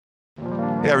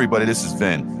Hey everybody, this is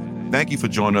Vin. Thank you for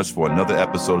joining us for another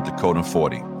episode of Decoding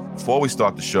 40. Before we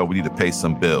start the show, we need to pay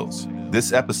some bills.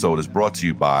 This episode is brought to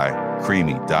you by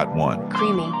Creamy.one.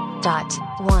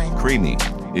 Creamy.one. Creamy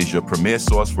is your premier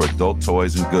source for adult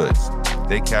toys and goods.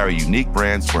 They carry unique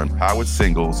brands for empowered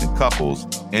singles and couples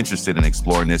interested in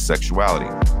exploring their sexuality.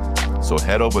 So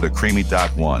head over to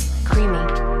Creamy.one.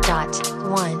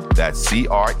 Creamy.one. That's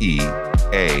CREAMIE.ONE.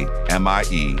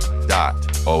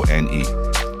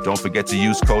 Don't forget to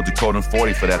use code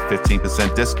Decoding40 for that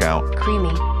 15% discount.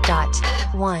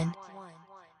 Creamy.one.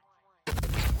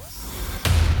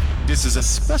 This is a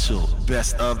special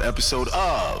best of episode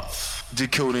of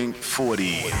Decoding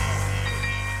 40.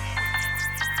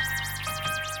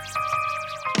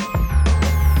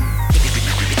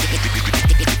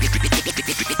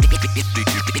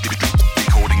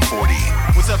 Decoding 40.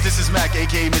 What's up? This is Mac,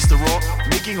 aka Mr. Raw,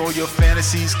 making all your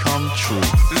fantasies come true.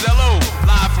 This is LO,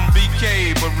 live from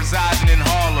BK, but residing in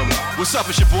Harlem. What's up?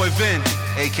 It's your boy Vin,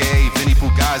 aka Vinny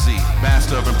Fugazi,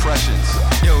 master of impressions.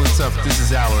 Yo, what's up? This is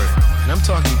Howard, and I'm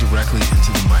talking directly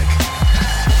into the mic.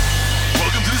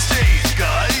 Welcome to the stage,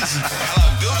 guys. Hello,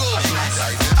 Google.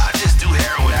 I just do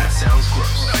heroin. That sounds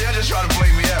gross. No, y'all just trying to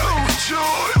blame me out. Oh,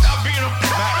 sure. Stop being a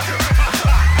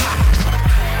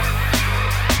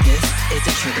This is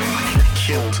a trigger warning.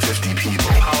 Killed 50 people.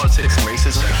 Politics,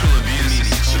 racism, sexual abuse.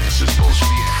 This is bullshit.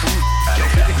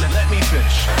 Let me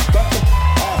finish.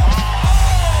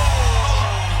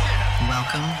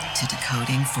 Welcome to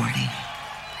Decoding 40.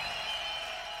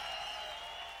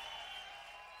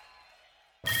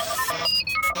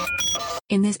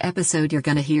 In this episode, you're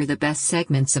gonna hear the best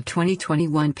segments of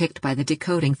 2021 picked by the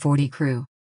Decoding 40 crew.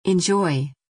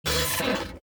 Enjoy.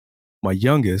 My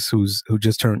youngest, who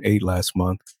just turned 8 last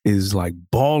month, is like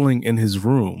bawling in his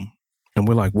room. And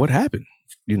we're like, what happened?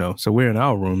 You know, so we're in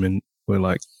our room and we're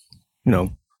like, you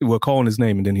know, we're calling his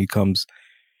name. And then he comes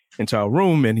into our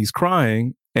room and he's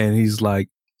crying and he's like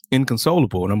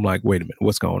inconsolable. And I'm like, wait a minute,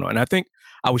 what's going on? And I think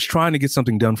I was trying to get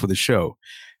something done for the show.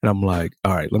 And I'm like,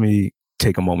 all right, let me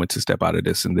take a moment to step out of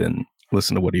this and then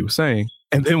listen to what he was saying.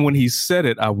 And then when he said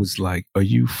it, I was like, are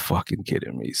you fucking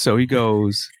kidding me? So he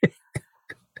goes,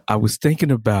 I was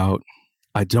thinking about,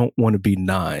 I don't want to be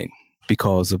 9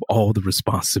 because of all the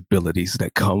responsibilities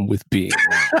that come with being 9.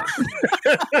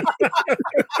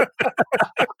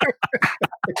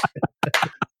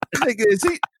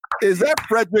 Is that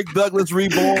Frederick Douglass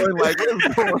reborn? Like,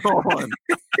 what's going on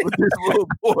with this little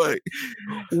boy?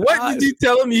 What did you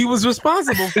tell him he was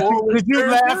responsible for? Did you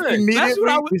laugh immediately? That's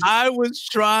what I was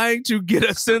trying to get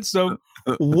a sense of.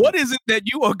 What is it that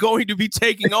you are going to be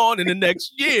taking on in the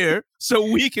next year so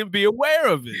we can be aware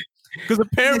of it? Because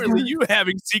apparently you're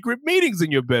having secret meetings in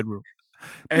your bedroom.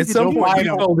 And somebody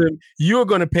told him, you're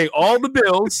going to pay all the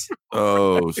bills.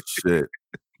 Oh, shit.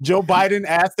 Joe Biden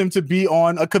asked him to be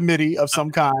on a committee of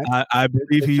some kind. I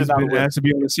believe he's been asked to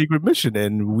be on a secret mission,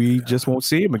 and we just won't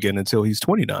see him again until he's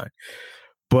 29.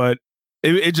 But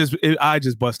I just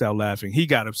bust out laughing. He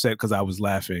got upset because I was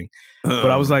laughing. But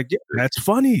I was like, yeah, that's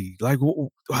funny. Like,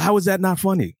 how is that not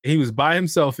funny? He was by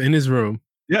himself in his room.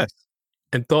 Yes.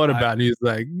 And thought about it. He was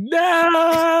like,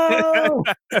 no.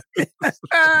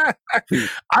 I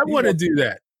want to do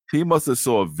that. He must have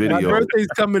saw a video. My birthday's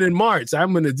coming in March.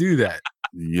 I'm going to do that.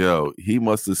 Yo, he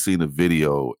must have seen a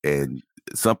video and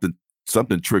something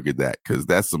triggered that, because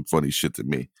that's some funny shit to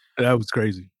me. That was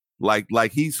crazy.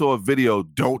 Like he saw a video,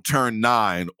 don't turn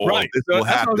 9 or right. this will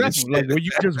happen. Like, were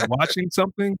you just watching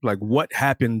something? Like, what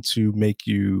happened to make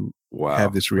you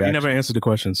have this reaction? He never answered the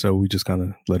question, so we just kind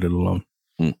of let it alone.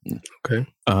 Mm-hmm. Okay.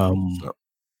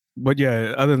 But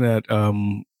yeah, other than that,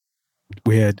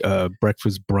 we had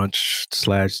breakfast,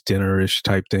 brunch / dinner-ish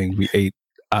type thing. We ate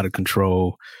out of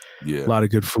control. Yeah. A lot of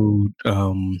good food.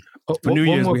 For New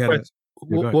Year's, we had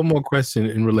one more question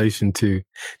in relation to,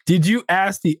 did you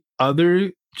ask the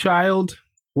other child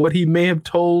what he may have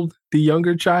told the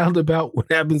younger child about what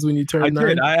happens when you turn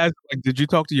 9? I asked, like, did you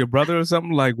talk to your brother or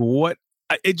something? Like, what?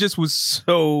 It just was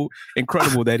so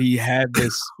incredible that he had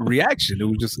this reaction. It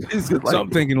was just, so I'm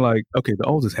thinking like, okay, the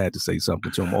oldest had to say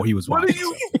something to him, or he was watching.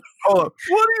 What do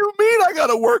you mean I got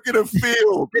to work in a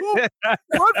field?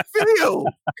 What field?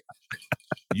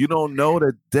 You don't know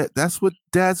that's what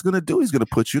Dad's going to do. He's going to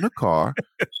put you in a car.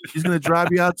 He's going to drive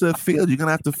you out to a field. You're going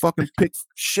to have to fucking pick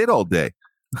shit all day.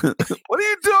 What are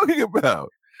you talking about?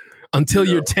 Until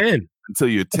you're 10. Until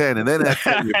you're 10, and then that's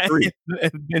when you're free.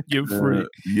 And then you're free.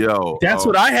 Yo. That's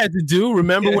what I had to do.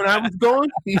 Remember when I was going?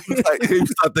 Like, you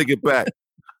start thinking back.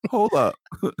 Hold up.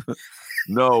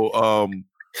 No,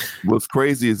 what's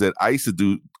crazy is that I used to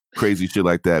do crazy shit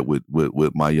like that with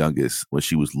my youngest when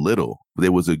she was little.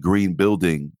 There was a green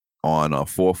building on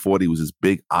 440 was this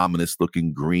big, ominous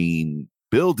looking green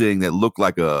building that looked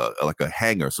like a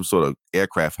hangar, some sort of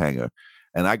aircraft hangar.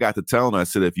 And I got to telling her, I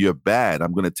said, if you're bad,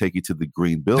 I'm going to take you to the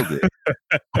green building.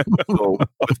 So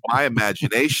with my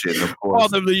imagination, of course.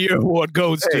 All of the year award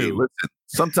goes Hey, to. listen,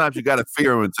 sometimes you got to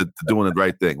fear them into doing the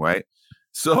right thing, right?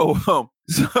 So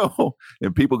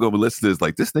and people going to listen to this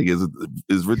like, this thing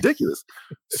is ridiculous.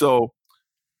 So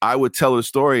I would tell her a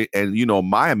story, and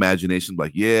my imagination,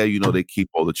 like, yeah, they keep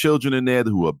all the children in there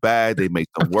who are bad. They make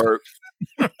them work.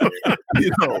 They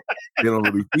don't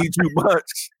really feed you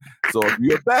much. So if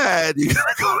you're bad, you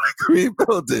gotta go to the green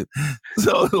building.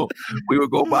 So we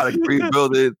would go by the green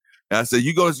building, and I said,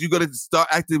 "You gonna start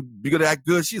acting? You gonna act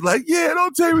good?" She's like, "Yeah,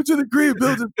 don't take me to the green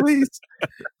building, please."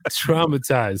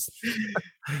 Traumatized.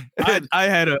 I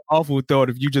had an awful thought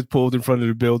if you just pulled in front of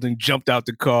the building, jumped out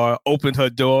the car, opened her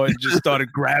door, and just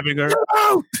started grabbing her,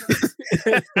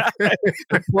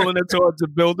 pulling her towards the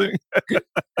building.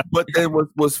 But then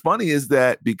what's funny is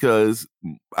that because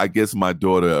I guess my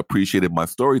daughter appreciated my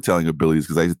storytelling abilities,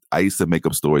 because I used to make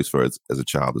up stories for her as a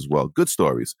child as well, good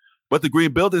stories. But the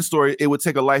green building story, it would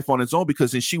take a life on its own,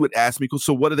 because then she would ask me,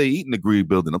 so what do they eat in the green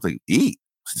building? I'm like, eat?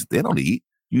 They don't eat.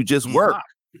 You just work.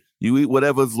 You eat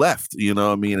whatever's left, you know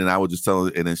what I mean? And I would just tell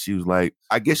her, and then she was like,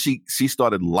 I guess she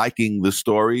started liking the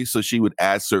story, so she would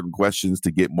ask certain questions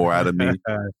to get more out of me.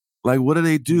 Like, what do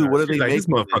they do? What do they make? This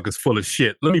motherfucker's full of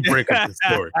shit. Let me break up the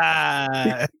story.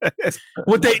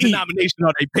 What they eat? Denomination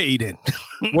are they paid in?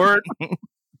 Word.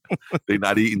 They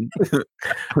not eating.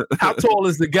 How tall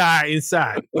is the guy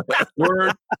inside?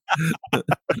 Word.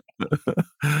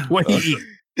 What he eat?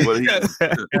 What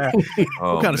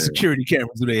kind of security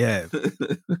cameras do they have?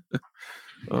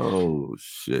 Oh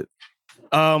shit.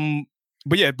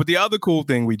 But the other cool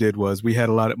thing we did was we had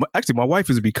a lot of, actually my wife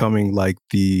is becoming like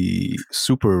the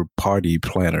super party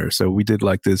planner. So we did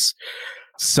like this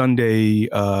Sunday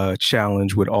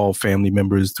challenge with all family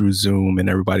members through Zoom, and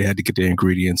everybody had to get their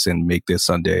ingredients and make their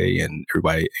Sunday, and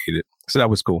everybody ate it. So that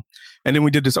was cool. And then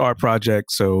we did this art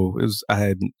project. So it was,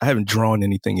 I haven't drawn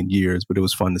anything in years, but it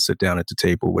was fun to sit down at the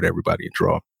table with everybody and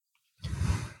draw.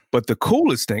 But the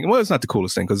coolest thing, well, it's not the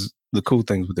coolest thing, because the cool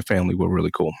things with the family were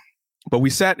really cool. But we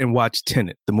sat and watched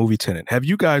Tenet, the movie Tenet. Have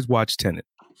you guys watched Tenet?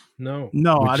 No, With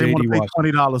I didn't want to JD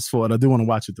pay $20 for it. I do want to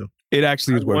watch it though. It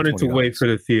actually is I worth wanted to $20. wait for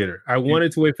the theater. I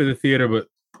wanted to wait for the theater, but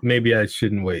maybe I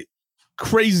shouldn't wait.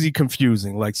 Crazy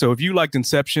confusing. Like, so if you liked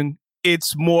Inception,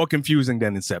 it's more confusing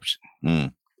than Inception.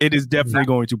 It is definitely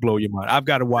going to blow your mind. I've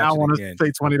got to watch Now I it want again. to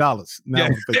pay $20. Now I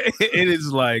want to pay It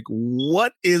is like,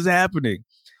 what is happening?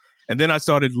 And then I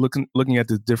started looking at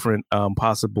the different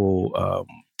possible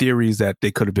theories that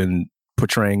they could have been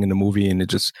portraying in the movie, and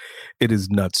it is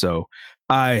nuts. So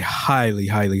I highly,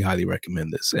 highly, highly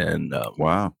recommend this. And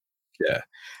wow. Yeah.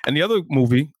 And the other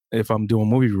movie, if I'm doing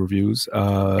movie reviews,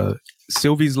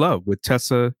 Sylvie's Love with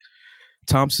Tessa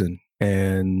Thompson.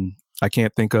 And I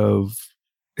can't think of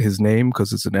his name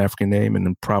because it's an African name,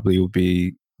 and probably it would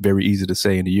be very easy to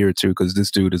say in a year or two, because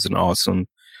this dude is an awesome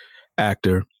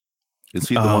actor. Is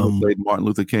he the one who played Martin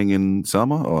Luther King in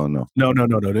Selma, or no? No.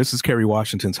 This is Kerry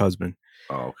Washington's husband.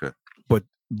 Oh, okay. But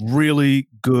really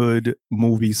good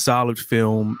movie, solid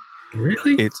film.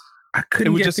 Really? I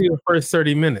couldn't get through the first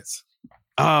 30 minutes.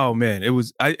 Oh man, it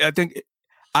was. I think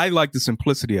I like the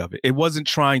simplicity of it. It wasn't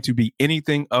trying to be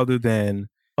anything other than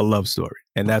a love story,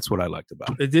 and that's what I liked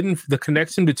about it. The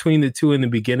connection between the two in the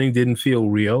beginning didn't feel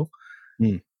real.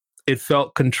 It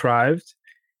felt contrived.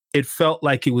 It felt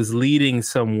like it was leading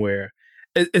somewhere.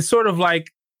 It's sort of like,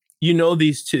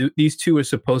 these two are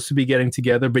supposed to be getting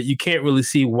together, but you can't really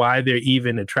see why they're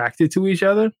even attracted to each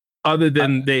other, other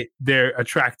than they're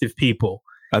attractive people.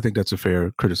 I think that's a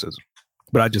fair criticism,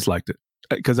 but I just liked it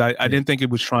because I didn't think it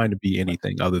was trying to be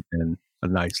anything other than a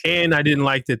nice thing. And I didn't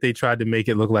like that they tried to make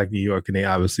it look like New York, and they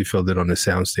obviously filmed it on the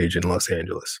soundstage in Los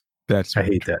Angeles. I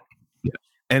hate that. Yeah.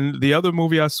 And the other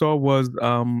movie I saw was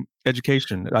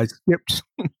Education. I skipped.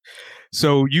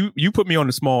 So you put me on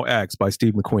The Small Axe by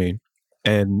Steve McQueen,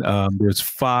 and there's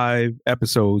 5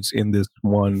 episodes in this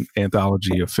one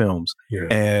anthology of films. Yeah.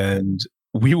 And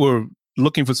we were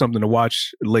looking for something to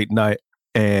watch late night,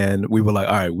 and we were like,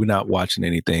 all right, we're not watching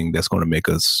anything that's going to make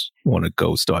us want to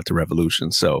go start the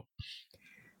revolution. So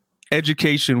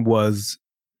Education was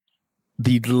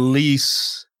the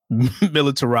least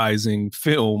militarizing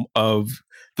film of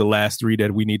the last 3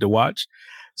 that we need to watch.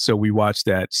 So we watched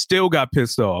that. Still got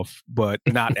pissed off, but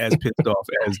not as pissed off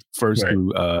as the first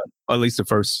two, at least the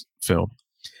first film.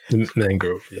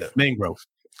 Mangrove, yeah. Mangrove.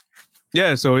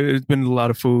 Yeah, so it's been a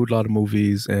lot of food, a lot of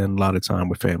movies, and a lot of time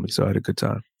with family. So I had a good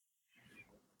time.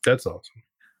 That's awesome.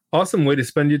 Awesome way to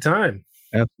spend your time.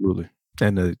 Absolutely.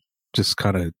 And just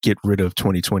kind of get rid of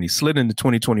 2020. Slid into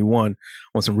 2021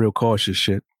 on some real cautious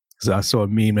shit. Because I saw a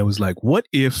meme that was like, what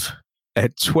if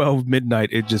at 12 midnight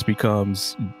it just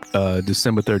becomes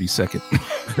December 32nd?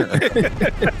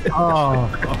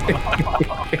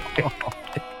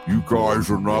 You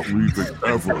guys are not leaving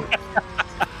ever.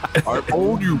 I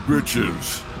own you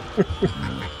bitches.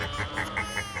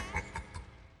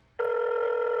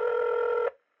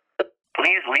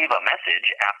 Please leave a message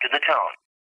after the tone.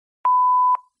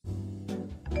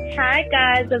 Hi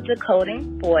guys of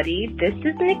Decoding 40. This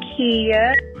is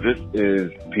Nakia. This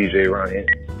is PJ Ryan.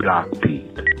 Block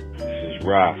Pete. This is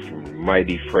Rob from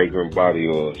Mighty Fragrant Body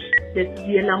Oils. This is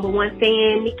your number one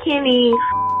fan, McKinney.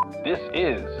 This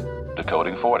is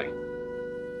Decoding 40.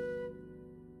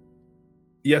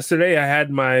 Yesterday, I had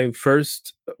my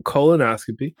first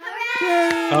colonoscopy.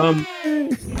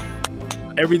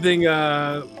 Everything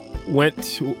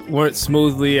went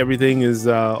smoothly. Everything is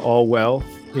all well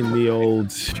in the old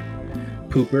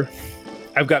pooper.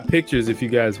 I've got pictures if you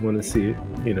guys want to see it.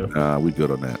 You know, we good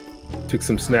on that. Took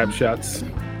some snapshots.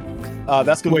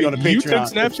 That's gonna be on the Patreon. You took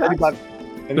snapshots? Anybody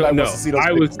No, wants to see those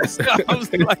I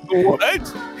was like, what?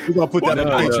 We're gonna put that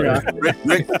on the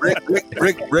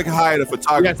Patreon. Rick hired a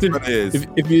photographer. Yes,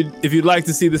 if you'd like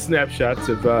to see the snapshots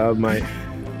of my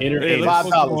inner, Hey, let's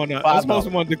post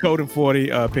them on Decoding 40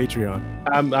 Patreon.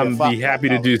 I'm be happy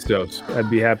to do so. I'd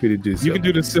be happy to do so. You can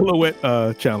do the silhouette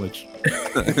challenge.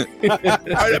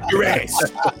 Right up your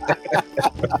ass.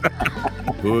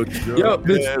 Put your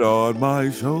head on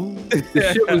my shoulder.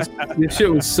 This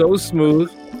shit was so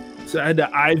smooth. So I had the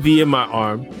IV in my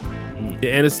arm. The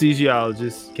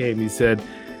anesthesiologist came. He said,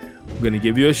 "We're gonna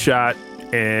give you a shot,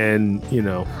 and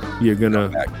you're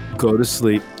gonna go to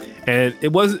sleep." And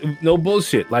it wasn't no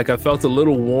bullshit. Like I felt a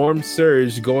little warm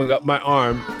surge going up my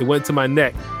arm. It went to my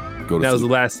neck. That was the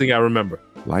last thing I remember.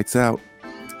 Lights out.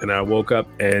 And I woke up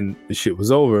and the shit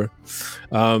was over.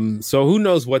 So who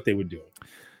knows what they were doing?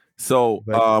 So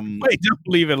wait, don't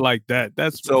leave it like that.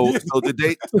 That's so did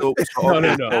they? No.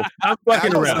 I'm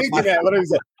fucking around.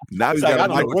 Now he's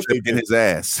got a microchip in his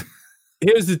ass.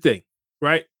 Here's the thing,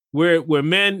 right? We're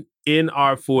men in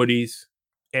our 40s,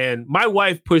 and my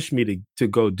wife pushed me to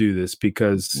go do this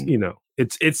because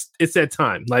it's that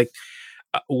time. Like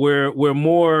we're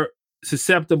more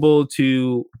susceptible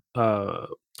to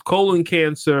colon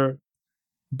cancer,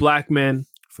 Black men.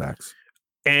 Facts.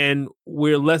 And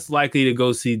we're less likely to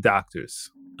go see doctors.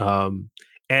 And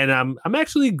I'm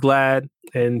actually glad,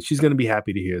 and she's going to be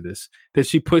happy to hear this, that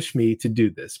she pushed me to do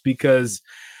this, because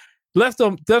left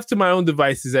to my own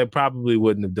devices, I probably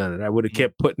wouldn't have done it. I would have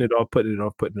kept putting it off, but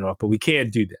we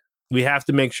can't do that. We have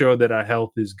to make sure that our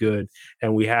health is good,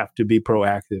 and we have to be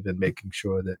proactive in making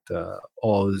sure that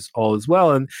all is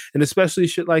well, and especially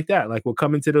shit like that. Like we're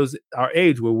coming to our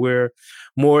age where we're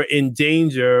more in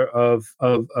danger of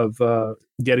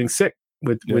getting sick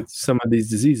with some of these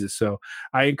diseases. So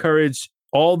I encourage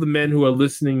all the men who are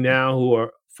listening now, who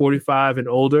are 45 and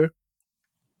older,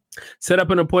 set up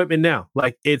an appointment now.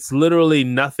 Like it's literally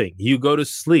nothing. You go to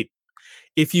sleep.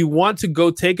 If you want to go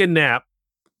take a nap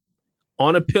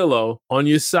on a pillow on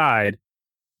your side,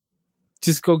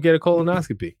 just go get a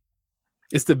colonoscopy.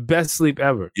 It's the best sleep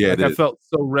ever. Yeah, I felt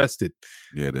so rested.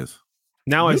 Yeah, it is.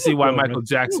 Now I see why Michael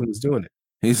Jackson was doing it.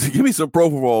 He said, "Give me some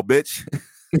propofol, bitch."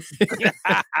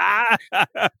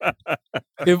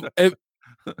 if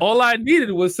all I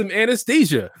needed was some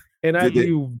anesthesia, and I'd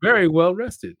be very well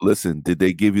rested. Listen, did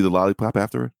they give you the lollipop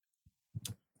after?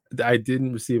 I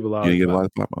didn't receive a lollipop. You didn't get a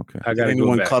lollipop? Okay. I got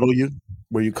anyone cuddle you?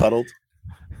 Were you cuddled?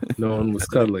 No one was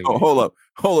cuddling. Oh, hold up.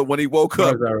 When he woke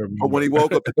up,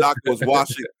 the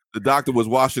doctor was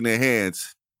washing their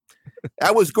hands.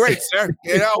 That was great, sir.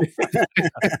 I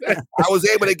was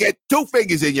able to get 2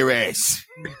 fingers in your ass.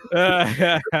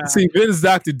 See, Vin's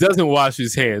doctor doesn't wash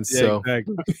his hands, so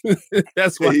exactly.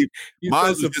 that's why he's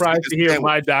so surprised to hear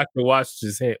my doctor wash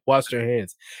their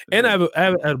hands. And I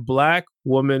have a Black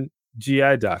woman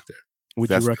GI doctor. Would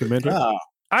you recommend her?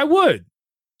 I would.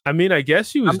 I mean, I guess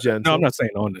she was gentle. No, I'm not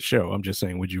saying on the show. I'm just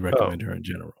saying, would you recommend her in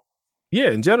general?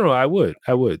 Yeah, in general, I would.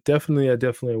 Definitely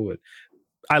would.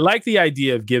 I like the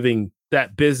idea of giving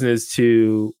that business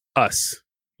to us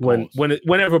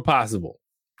whenever possible.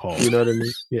 Pause. You know what I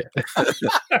mean? Yeah.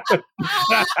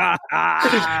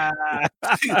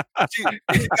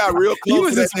 She got real close. You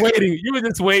were just waiting. You were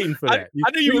just waiting for that.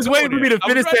 I knew you was waiting for me to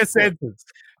finish that sentence.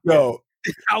 No.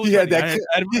 He had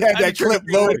that clip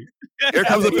loaded. Here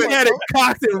comes the pitch. He had it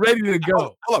cocked and ready to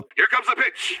go. Hold up. Here comes the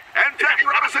pitch, and Jackie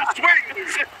Robinson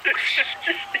swings.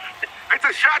 It's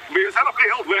a shot. Center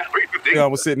field with 350. I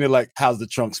was sitting there like, how's the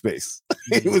trunk space?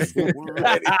 He was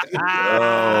ready.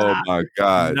 Oh my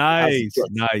God! Nice.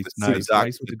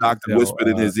 The doctor whispered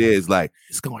in his ears, like,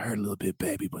 "It's gonna hurt a little bit,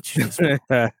 baby, but you just worry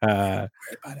about it.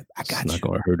 I got you." Not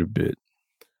gonna hurt a bit.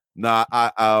 Nah,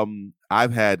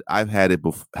 I've had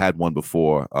one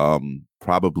before.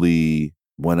 Probably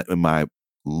when in my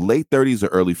late 30s or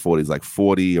early 40s, like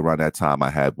 40, around that time, I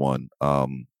had one.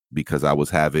 Because I was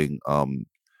having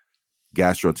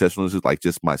gastrointestinal issues, like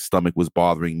just my stomach was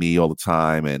bothering me all the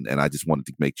time, and I just wanted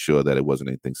to make sure that it wasn't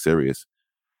anything serious.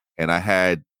 And I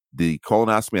had the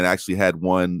colonoscopy, and I actually had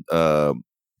one, the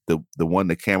one,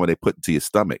 the camera they put into your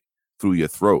stomach through your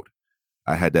throat.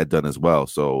 I had that done as well.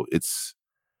 So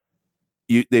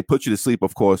they put you to sleep,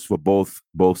 of course, for both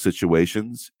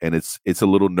situations, and it's a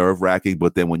little nerve-wracking.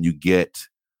 But then when you get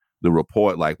the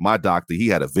report, like my doctor, he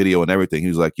had a video and everything. He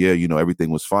was like, yeah,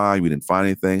 everything was fine. We didn't find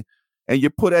anything. And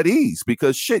you're put at ease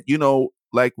because shit,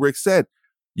 like Rick said,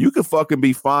 you could fucking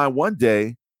be fine one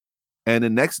day and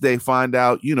the next day find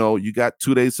out, you got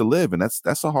 2 days to live. And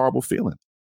that's a horrible feeling.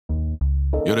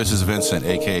 Yo, this is Vincent,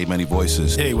 a.k.a. Many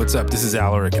Voices. Hey, what's up? This is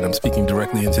Alaric, and I'm speaking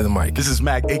directly into the mic. This is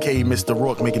Mac, a.k.a. Mr.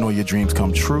 Rourke, making all your dreams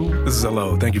come true. This is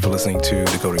Hello. Thank you for listening to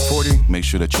Decoding 40. Make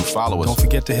sure that you follow us. Don't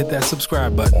forget to hit that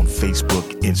subscribe button. On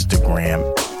Facebook,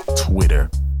 Instagram, Twitter.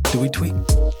 Do we tweet? A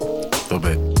little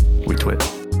bit. We tweet.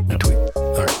 We tweet.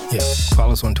 All right, yeah.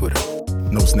 Follow us on Twitter.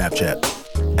 No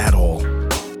Snapchat at all.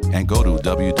 And go to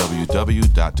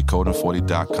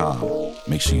www.decoding40.com.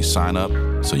 Make sure you sign up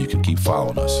so you can keep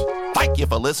following us. Thank you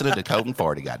for listening to Decoding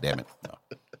 40, goddammit. No.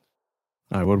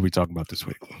 All right, what are we talking about this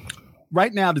week?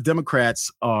 Right now, the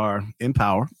Democrats are in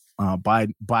power.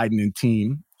 Biden and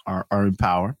team are in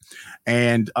power.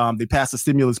 And they passed a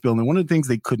stimulus bill. And one of the things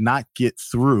they could not get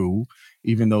through,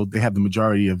 even though they have the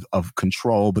majority of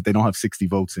control, but they don't have 60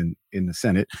 votes in the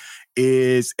Senate,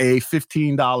 is a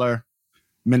 $15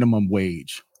 minimum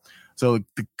wage. So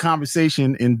the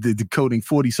conversation in the Decoding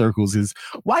 40 circles is,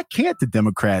 why can't the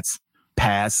Democrats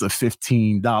pass a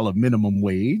 $15 minimum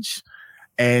wage?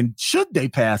 And should they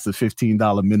pass a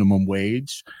 $15 minimum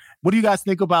wage? What do you guys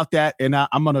think about that? And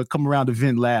I'm going to come around to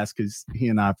Vin last because he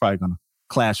and I are probably going to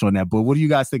clash on that. But what do you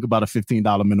guys think about a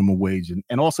 $15 minimum wage,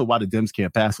 and also why the Dems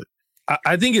can't pass it?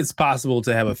 I think it's possible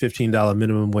to have a $15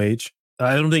 minimum wage.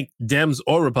 I don't think Dems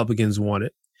or Republicans want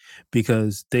it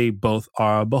because they both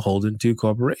are beholden to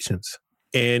corporations.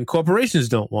 And corporations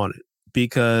don't want it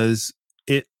because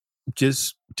it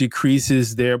just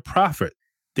decreases their profit.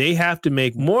 They have to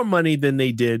make more money than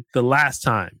they did the last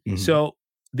time. Mm-hmm. So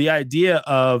the idea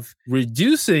of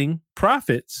reducing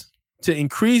profits to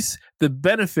increase the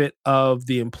benefit of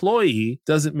the employee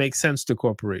doesn't make sense to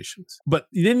corporations. But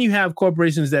then you have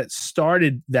corporations that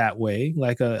started that way,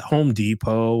 like a Home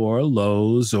Depot or a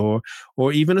Lowe's or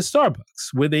even a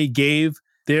Starbucks, where they gave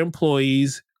their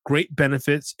employees great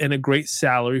benefits and a great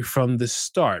salary from the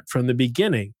start, from the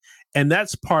beginning. And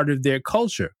that's part of their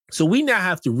culture. So we now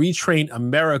have to retrain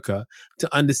America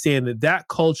to understand that that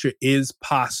culture is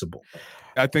possible.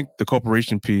 I think the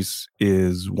corporation piece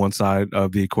is one side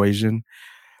of the equation.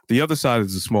 The other side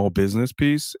is the small business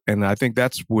piece. And I think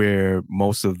that's where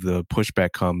most of the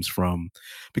pushback comes from.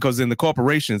 Because in the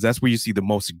corporations, that's where you see the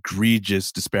most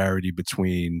egregious disparity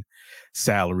between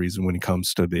salaries when it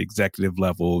comes to the executive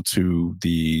level to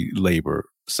the labor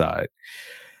side.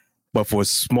 But for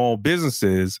small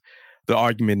businesses, the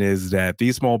argument is that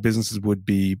these small businesses would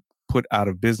be put out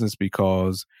of business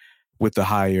because with the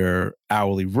higher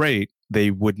hourly rate,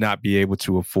 they would not be able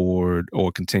to afford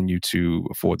or continue to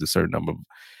afford a certain number of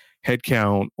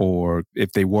headcount, or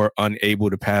if they were unable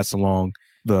to pass along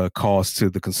the cost to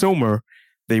the consumer,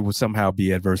 they would somehow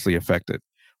be adversely affected,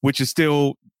 which is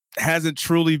still hasn't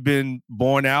truly been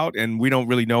borne out. And we don't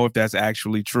really know if that's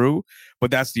actually true,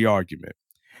 but that's the argument.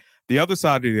 The other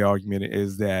side of the argument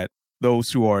is that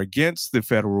those who are against the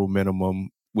federal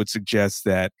minimum would suggest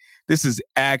that this is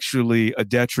actually a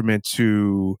detriment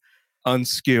to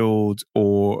unskilled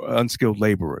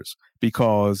laborers,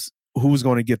 because who's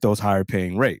going to get those higher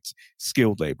paying rates?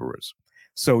 Skilled laborers.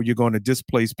 So you're going to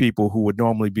displace people who would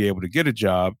normally be able to get a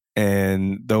job,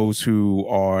 and those who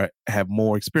have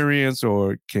more experience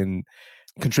or can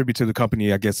contribute to the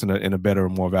company, I guess, in a better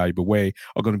and more valuable way,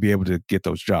 are going to be able to get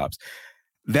those jobs.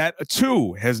 That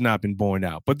too has not been borne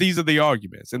out, but these are the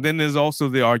arguments. And then there's also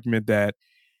the argument that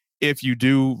if you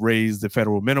do raise the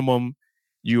federal minimum,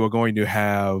 you are going to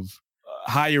have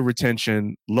higher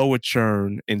retention, lower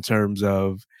churn in terms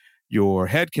of your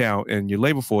headcount and your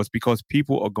labor force, because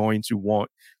people are going to want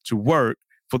to work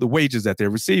for the wages that they're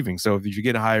receiving. So if you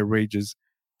get higher wages,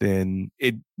 then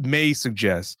it may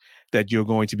suggest that you're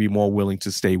going to be more willing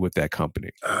to stay with that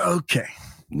company. Okay.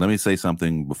 Let me say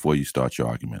something before you start your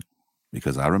argument.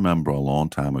 Because I remember a long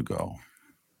time ago,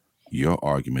 your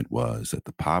argument was that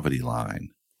the poverty line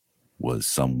was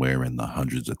somewhere in the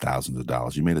hundreds of thousands of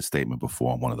dollars. You made a statement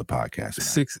before on one of the podcasts.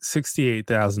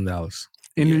 $68,000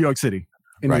 in New York City.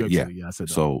 In Right, New York yeah. City, yeah, I said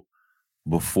that. So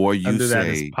before you Under that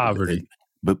is say poverty.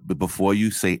 but before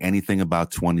you say anything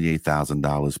about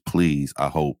 $28,000, please, I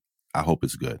hope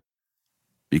it's good.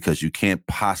 Because you can't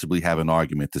possibly have an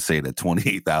argument to say that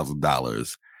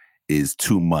 $28,000 is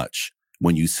too much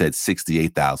when you said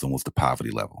 68,000 was the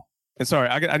poverty level. And sorry,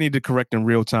 I need to correct in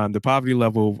real time. The poverty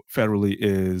level federally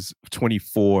is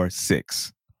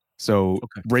 24,600. So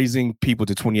raising people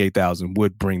to 28,000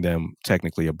 would bring them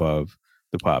technically above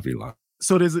the poverty line.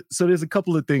 So there's a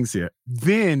couple of things here.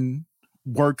 Vin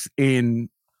works in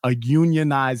a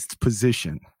unionized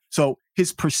position. So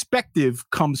his perspective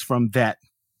comes from that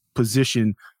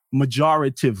position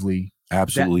majoritively.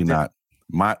 Absolutely not.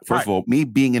 First of all, me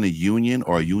being in a union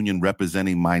or a union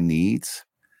representing my needs,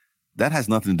 that has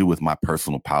nothing to do with my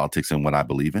personal politics and what I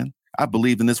believe in. I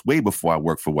believed in this way before I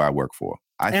worked for where I work for.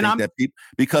 I think that people,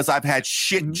 because I've had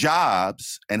shit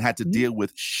jobs and had to deal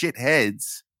with shit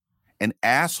heads and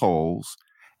assholes.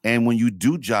 And when you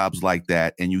do jobs like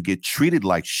that and you get treated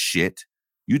like shit,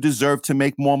 you deserve to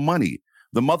make more money.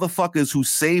 The motherfuckers who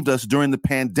saved us during the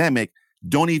pandemic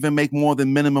don't even make more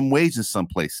than minimum wage in some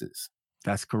places.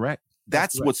 That's correct.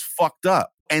 That's what's fucked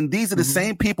up. And these are the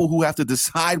same people who have to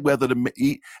decide whether to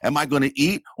eat. Am I going to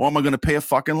eat or am I going to pay a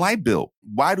fucking light bill?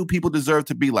 Why do people deserve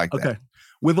to be like that? Okay.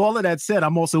 With all of that said,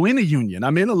 I'm also in a union.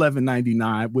 I'm in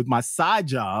 1199 with my side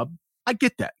job. I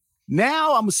get that.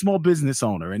 Now I'm a small business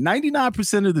owner, and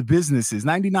 99% of the businesses,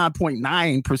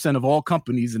 99.9% of all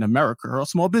companies in America are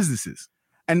small businesses.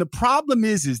 And the problem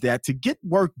is that to get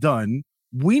work done,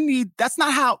 that's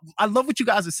not how, I love what you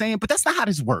guys are saying, but that's not how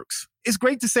this works. It's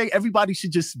great to say everybody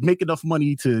should just make enough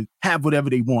money to have whatever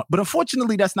they want. But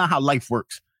unfortunately, that's not how life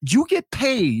works. You get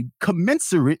paid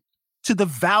commensurate to the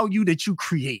value that you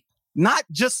create, not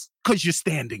just because you're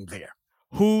standing there.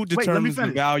 Who determines the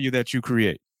value that you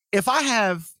create? If I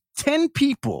have 10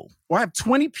 people or I have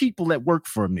 20 people that work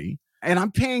for me and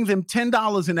I'm paying them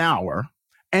 $10 an hour,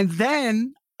 and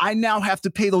then I now have to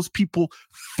pay those people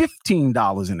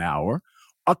 $15 an hour,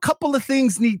 a couple of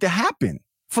things need to happen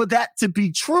for that to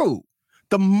be true.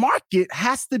 The market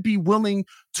has to be willing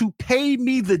to pay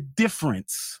me the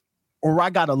difference, or I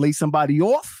got to lay somebody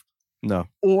off. No.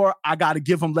 Or I got to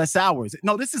give them less hours.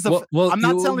 No, this is I'm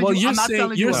not telling you. I'm not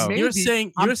telling you. You're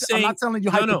saying. I'm not telling you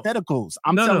hypotheticals.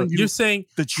 I'm telling you. You're saying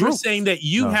the truth. You're saying that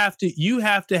you have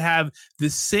to have the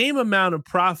same amount of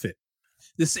profit.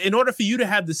 In order for you to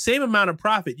have the same amount of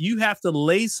profit, you have to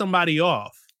lay somebody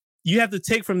off. You have to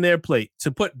take from their plate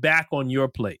to put back on your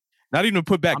plate. Not even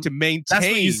put back, to maintain. That's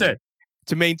what you said.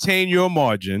 To maintain your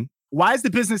margin. Why is the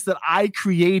business that I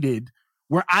created,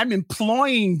 where I'm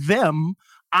employing them,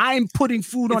 I'm putting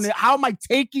food on it? How am I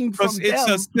taking from them? It's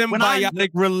a symbiotic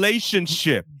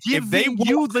relationship. If they Giving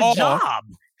you the job,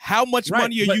 how much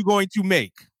money are you going to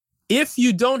make? If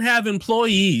you don't have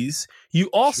employees, you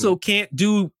also can't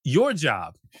do your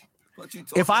job.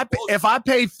 If I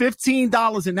pay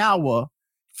 $15 an hour,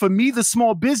 for me, the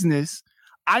small business,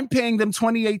 I'm paying them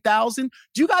 $28,000.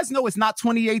 Do you guys know it's not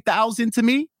 $28,000 to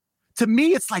me? To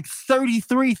me, it's like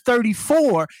 $33,000,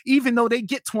 $34,000, even though they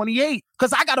get $28,000,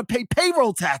 because I gotta pay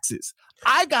payroll taxes.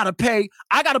 I gotta pay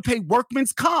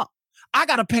workman's comp. I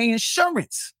gotta pay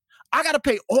insurance. I gotta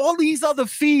pay all these other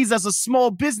fees as a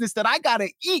small business that I gotta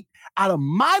eat out of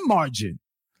my margin.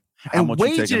 How much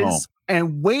you taking home?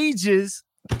 And wages.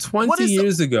 20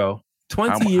 years ago.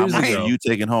 How much are you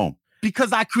taking home?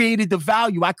 Because I created the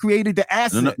value. I created the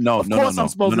asset. Of course, I'm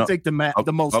supposed to take the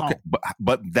most home.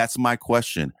 But that's my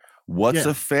question. What's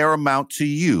a fair amount to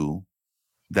you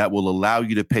that will allow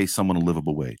you to pay someone a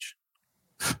livable wage?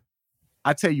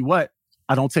 I tell you what,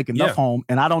 I don't take enough home.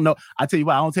 And I don't know. I tell you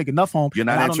what, I don't take enough home. You're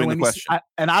not answering the question.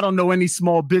 I don't know any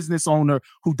small business owner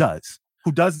who does.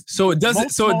 So it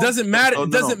doesn't matter.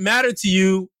 It doesn't matter to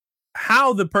you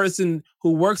how the person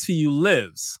who works for you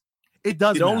lives. It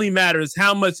doesn't. It only matters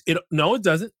how much it. No, it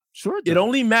doesn't. Sure. It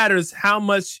only matters how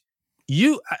much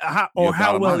you how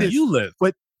well you live.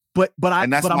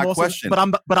 And that's my question.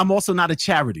 But I'm also not a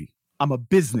charity. I'm a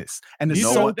business, and the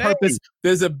sole purpose.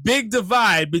 There's a big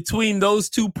divide between those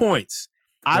 2 points.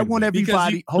 I want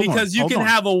everybody because you can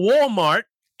have a Walmart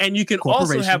and you can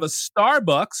also have a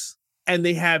Starbucks, and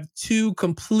they have 2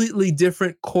 completely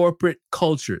different corporate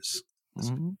cultures.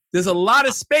 Mm-hmm. There's a lot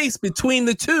of space between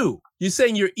the 2. You're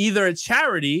saying you're either a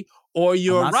charity or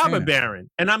you're a robber baron.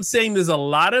 And I'm saying there's a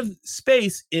lot of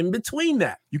space in between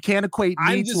that. You can't equate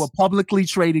me to a publicly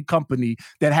traded company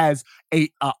that has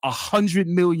 $100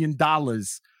 million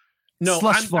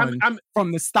slush fund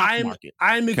from the stock market.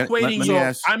 I'm equating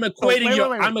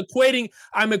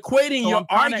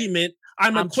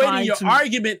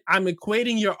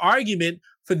your argument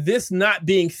for this not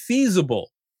being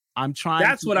feasible.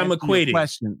 That's what I'm equating.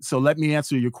 Question. So let me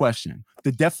answer your question.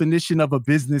 The definition of a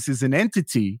business is an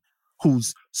entity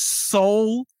whose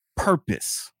sole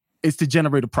purpose is to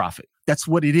generate a profit. That's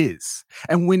what it is.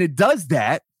 And when it does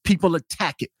that, people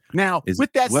attack it. Now,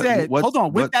 with that said, hold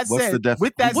on. With that said,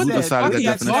 what the fuck are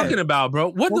you talking about,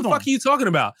 bro? What the fuck are you talking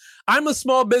about? I'm a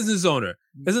small business owner.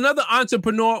 There's another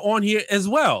entrepreneur on here as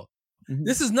well. Mm-hmm.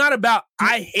 This is not about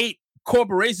I hate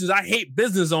corporations, I hate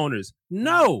business owners.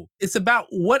 No, it's about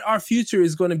what our future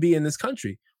is going to be in this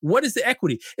country. What is the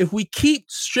equity? If we keep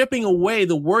stripping away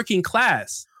the working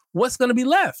class, what's going to be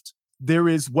left? There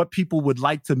is what people would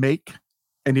like to make,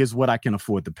 and here's what I can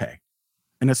afford to pay.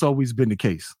 And that's always been the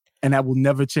case. And that will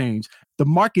never change. The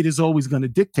market is always going to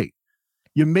dictate.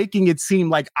 You're making it seem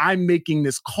like I'm making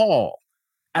this call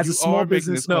as a small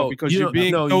business. No, because you're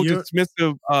being so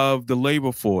dismissive of the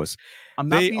labor force. I'm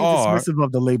not being dismissive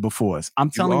of the labor force.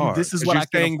 I'm telling you, this is what I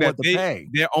can afford to pay.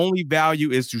 Their only value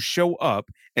is to show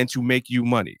up and to make you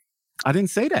money. I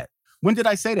didn't say that. When did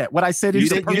I say that? What I said is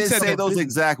you didn't say those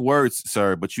exact words,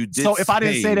 sir, but you did. So if I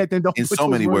didn't say that, then don't in put so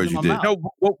many words you did. No,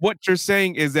 what you're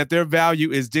saying is that their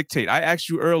value is dictate. I asked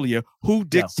you earlier, who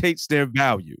dictates their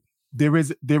value? There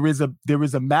is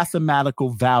a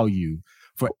mathematical value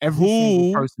for every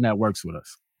single person that works with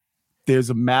us.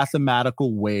 There's a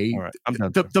mathematical way. All right, I'm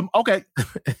done. Okay,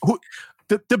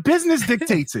 the business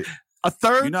dictates it. A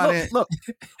third. Look.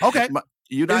 Okay.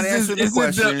 You're not answering the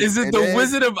question. Is it the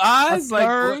Wizard of Oz?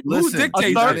 Who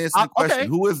dictates it?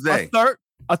 Who is they?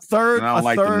 A third. And I don't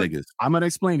like the niggas. I'm going to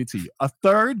explain it to you. A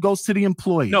third goes to the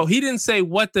employee. No, he didn't say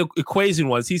what the equation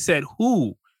was. He said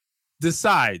who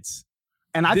decides.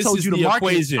 And I told you the market.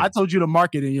 Equation. I told you the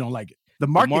market, and you don't like it. The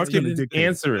market's going to dictate.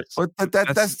 Answer it. But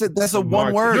that's a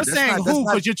one word. You're saying who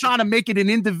because you're trying to make it an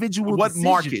individual. What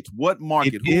market? What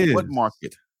market? What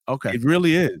market? Okay, it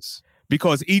really is.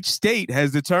 Because each state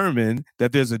has determined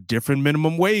that there's a different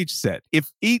minimum wage set. If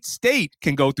each state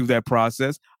can go through that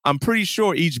process, I'm pretty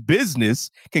sure each business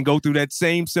can go through that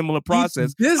same similar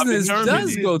process. Each business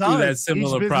does go through that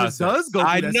similar process.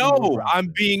 I know.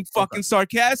 I'm being fucking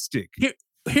sarcastic.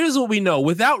 Here's what we know.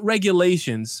 Without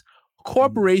regulations,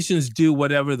 corporations do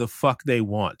whatever the fuck they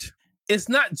want. It's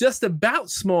not just about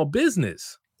small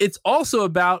business. It's also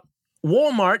about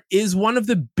Walmart is one of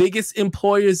the biggest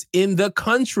employers in the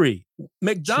country.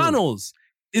 McDonald's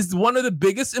is one of the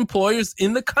biggest employers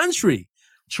in the country.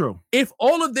 True. If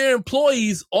all of their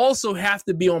employees also have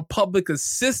to be on public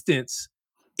assistance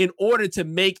in order to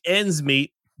make ends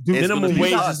meet, minimum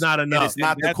wage is not enough. It's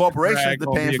not the corporations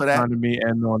that pay for that. Economy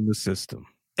and on the system.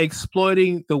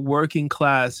 Exploiting the working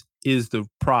class is the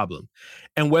problem.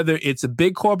 And whether it's a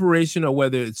big corporation or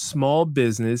whether it's small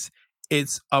business,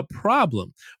 it's a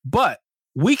problem. But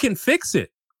we can fix it.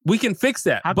 We can fix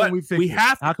that. How can we fix it?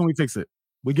 How can we fix it?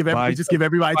 We just give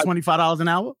everybody $25 an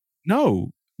hour? No.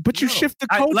 But you shift the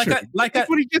culture. That's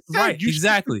what he just said. Right,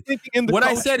 exactly. What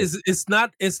I said is it's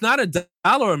not a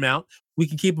dollar amount. We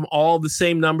can keep them all the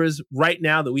same numbers right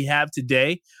now that we have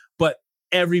today, but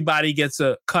everybody gets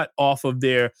a cut off of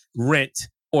their rent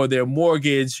or their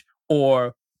mortgage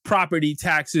or property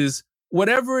taxes,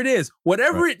 whatever it is,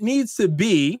 whatever it needs to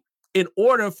be in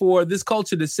order for this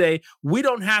culture to say, we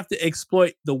don't have to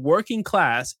exploit the working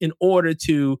class in order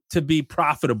to be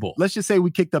profitable. Let's just say we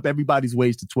kicked up everybody's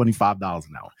wage to $25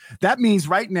 an hour. That means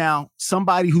right now,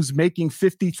 somebody who's making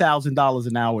 $50,000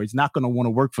 an hour is not going to want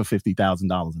to work for $50,000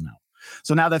 an hour.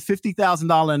 So now that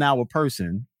 $50,000 an hour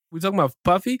person... We're talking about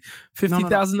Puffy?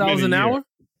 $50,000 an hour?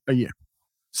 A year.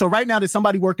 So right now, there's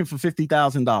somebody working for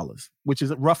 $50,000, which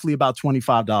is roughly about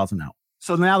 $25 an hour.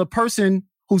 So now the person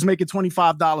who's making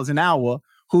 $25 an hour,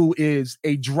 who is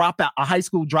a dropout,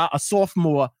 a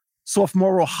sophomore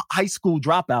high school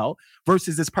dropout,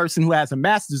 versus this person who has a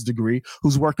master's degree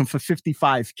who's working for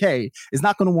 $55K, is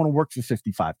not going to want to work for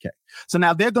 $55K. So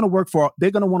now they're going to want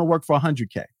to work for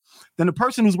 $100K. Then the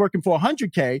person who's working for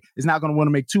 $100K is now going to want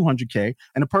to make $200K,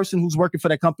 and the person who's working for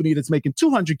that company that's making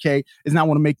 $200K is now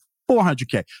want to make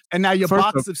 $400K. And now your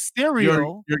box of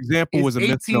cereal, your example was a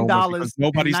misnomer because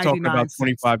nobody's talking about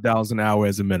 $25 an hour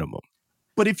as a minimum.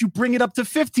 But if you bring it up to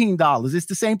 $15, it's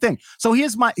the same thing. So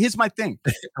here's my thing.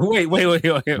 Wait.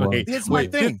 Here's my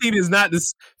thing.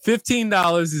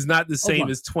 $15 is not the same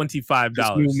as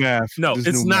 $25. No,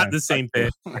 it's not the same thing.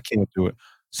 I can't do it.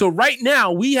 So right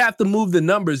now we have to move the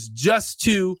numbers just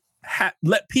to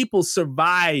let people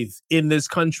survive in this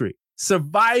country.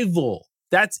 Survival.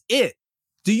 That's it.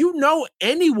 Do you know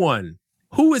anyone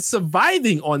who is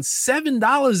surviving on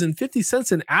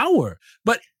 $7.50 an hour.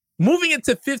 But moving it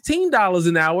to $15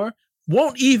 an hour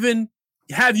won't even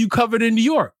have you covered in New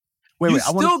York. You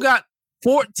still got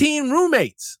 14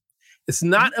 roommates. It's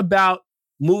not about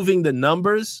moving the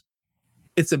numbers.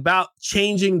 It's about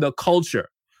changing the culture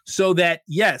so that,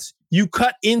 yes, you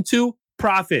cut into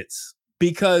profits,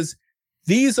 because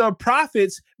these are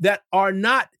profits that are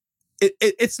not,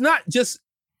 it's not just,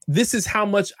 this is how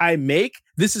much I make.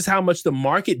 This is how much the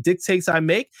market dictates I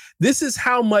make. This is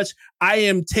how much I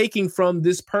am taking from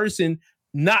this person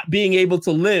not being able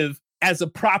to live as a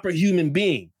proper human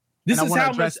being. This is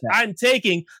how much I'm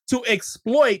taking to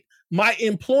exploit my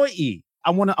employee. I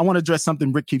want to address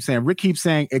something Rick keeps saying. Rick keeps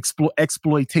saying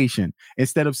exploitation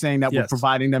instead of saying that we're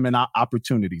providing them an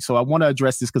opportunity. So I want to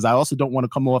address this because I also don't want to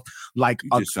come off like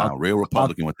you just sound real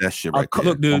Republican with that shit right there.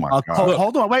 Look, dude,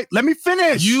 hold on, wait, let me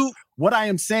finish. What I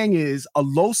am saying is a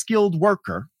low-skilled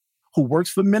worker who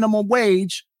works for minimum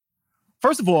wage.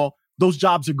 First of all, those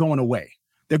jobs are going away.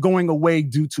 They're going away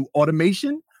due to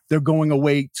automation. They're going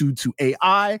away due to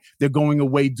AI. They're going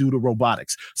away due to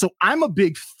robotics. So I'm a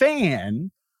big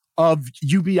fan of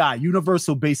UBI,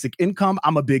 Universal Basic Income.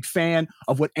 I'm a big fan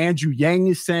of what Andrew Yang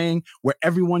is saying, where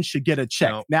everyone should get a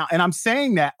check. Now, and I'm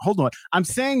saying that, hold on, I'm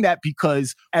saying that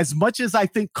because as much as I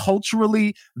think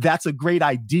culturally that's a great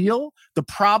ideal, the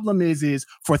problem is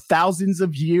for thousands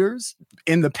of years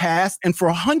in the past and for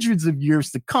hundreds of years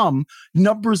to come,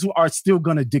 numbers are still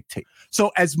going to dictate.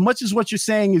 So as much as what you're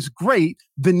saying is great,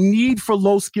 the need for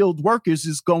low-skilled workers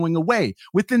is going away.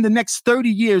 Within the next 30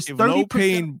 years, 30%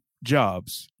 low-paying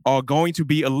jobs are going to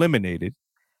be eliminated,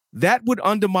 that would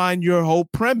undermine your whole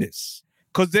premise,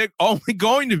 because they're only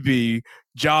going to be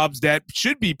jobs that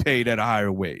should be paid at a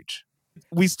higher wage.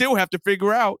 We still have to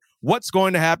figure out what's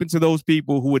going to happen to those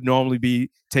people who would normally be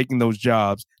taking those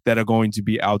jobs that are going to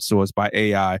be outsourced by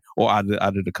AI or out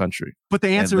of the country. But the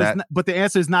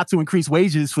answer is not to increase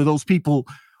wages for those people.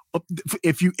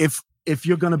 If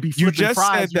you're going to be flipping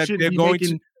fries, you shouldn't be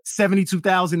making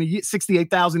 $72,000 a year,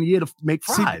 $68,000 a year to make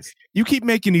fries. See, you keep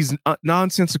making these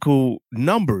nonsensical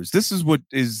numbers. This is what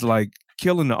is like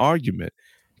killing the argument.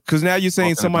 Because now you're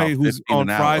saying somebody who's on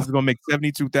fries is going to make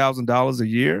 $72,000 a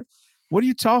year. What are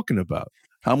you talking about?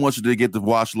 How much did they get to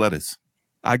wash lettuce?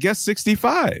 I guess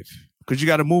 65, because you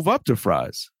got to move up to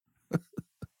fries.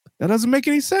 That doesn't make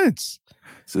any sense.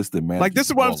 Sister, man. Like, this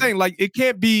is what I'm saying. Like, it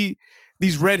can't be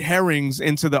these red herrings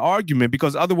into the argument,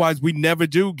 because otherwise we never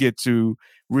do get to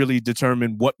really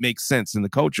determine what makes sense in the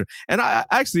culture. And I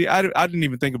didn't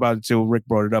even think about it until Rick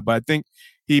brought it up, but I think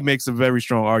he makes a very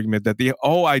strong argument that the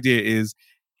whole idea is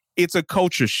it's a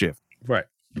culture shift. Right.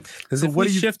 Because if we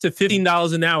shift to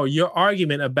 $15 an hour, your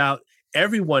argument about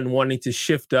everyone wanting to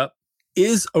shift up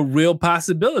is a real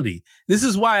possibility. This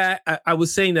is why I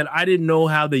was saying that I didn't know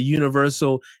how the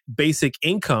universal basic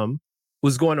income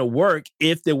was going to work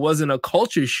if there wasn't a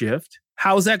culture shift.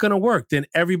 How is that going to work? Then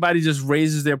everybody just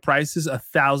raises their prices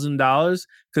 $1,000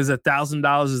 because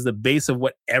 $1,000 is the base of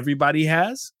what everybody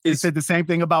has. They said the same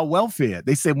thing about welfare.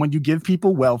 They said when you give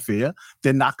people welfare,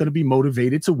 they're not going to be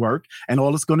motivated to work, and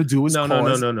all it's going to do is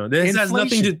no. This has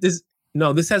nothing to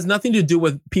this has nothing to do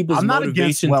with people's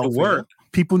motivation to work.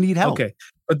 People need help. Okay,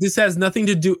 but this has nothing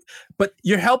to do. But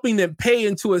you're helping them pay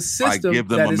into a system give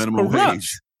them that a is minimum corrupt.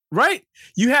 wage. Right?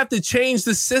 You have to change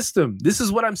the system. This is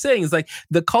what I'm saying. It's like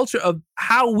the culture of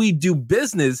how we do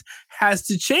business has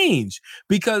to change,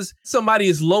 because somebody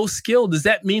is low skilled. Does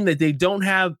that mean that they don't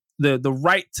have the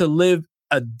right to live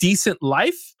a decent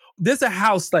life? There's a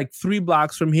house like 3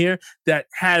 blocks from here that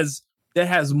has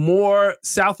more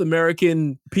South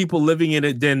American people living in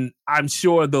it than I'm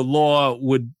sure the law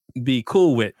would be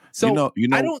cool with. So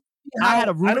I had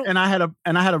a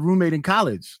roommate in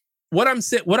college. What I'm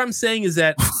saying is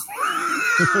that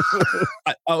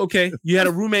okay, you had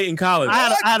a roommate in college.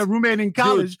 I had a roommate in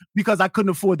college because I couldn't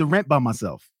afford the rent by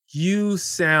myself. You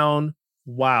sound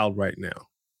wild right now.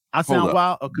 I sound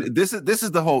wild. Okay. This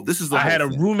is the whole. I had a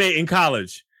roommate in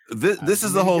college. This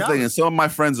is the whole thing, and some of my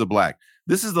friends are black.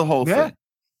 This is the whole thing,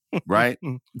 right?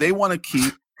 They want to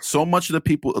keep so much of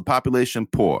the population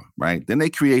poor, right? Then they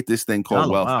create this thing called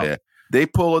welfare. Wow.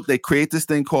 They create this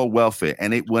thing called welfare.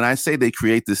 And when I say they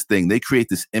create this thing, they create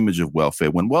this image of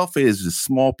welfare, when welfare is a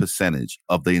small percentage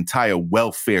of the entire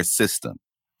welfare system.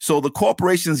 So the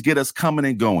corporations get us coming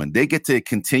and going. They get to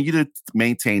continue to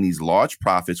maintain these large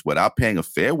profits without paying a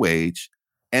fair wage.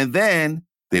 And then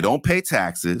they don't pay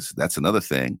taxes. That's another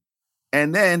thing.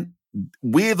 And then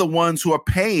we're the ones who are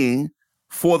paying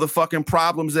for the fucking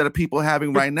problems that people are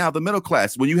having right now, the middle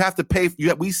class. When you have to pay,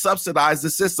 we subsidize the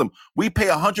system. We pay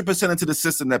 100% into the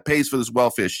system that pays for this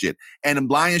welfare shit. And the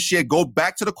lion's share go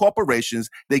back to the corporations.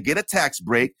 They get a tax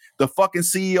break. The fucking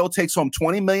CEO takes home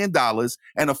 $20 million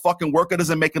and the fucking worker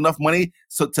doesn't make enough money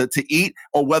to eat,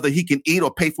 or whether he can eat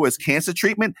or pay for his cancer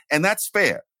treatment. And that's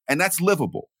fair. And that's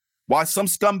livable. While some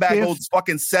scumbag holds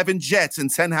fucking 7 jets and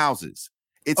 10 houses.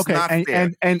 It's not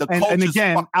fair. And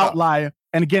again, outlier.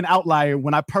 And again, outlier.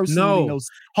 When I personally know,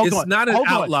 it's not an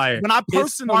outlier. When I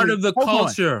personally, it's part of the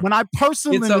culture. When I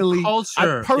personally, it's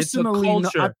a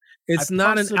culture. It's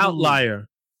not an outlier.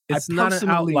 It's not an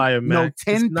outlier, man.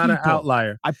 It's not an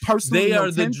outlier. I personally, they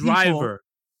are the driver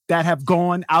that have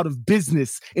gone out of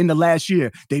business in the last year.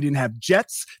 They didn't have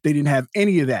jets. They didn't have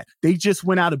any of that. They just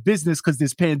went out of business because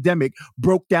this pandemic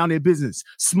broke down their business.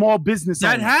 Small business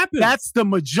that owners. happened. That's the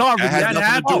majority. It had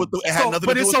nothing to do with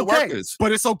the workers.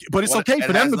 But it's okay. But it's okay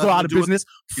for them to go out of business.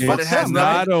 But it has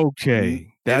not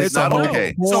okay. That's not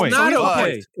okay. So it's not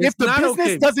okay. If the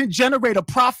business doesn't generate a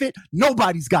profit,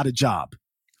 nobody's got a job.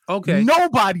 Okay.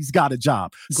 Nobody's got a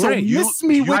job. Great. So miss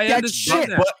me with that shit.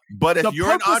 But if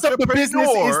you're an entrepreneur, the business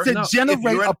is to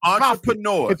generate a profit.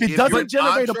 If it doesn't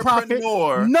generate a profit,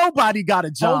 nobody got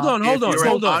a job.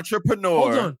 Hold on.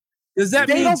 Entrepreneur. Does that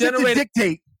mean generate?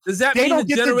 Does that mean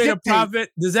generate a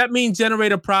profit? Does that mean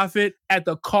generate a profit at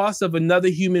the cost of another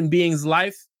human being's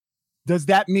life? Does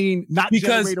that mean not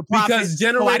generate a profit?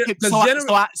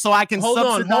 So I can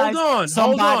subsidize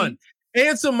somebody?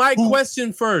 Answer my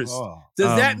question first.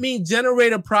 Does that mean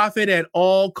generate a profit at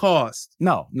all costs?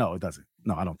 No, it doesn't.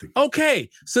 No, I don't think. Okay,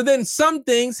 so then some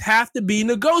things have to be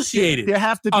negotiated. There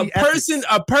have to be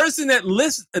a person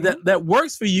that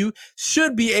works for you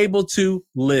should be able to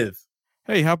live.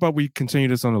 Hey, how about we continue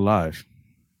this on the live?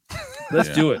 Let's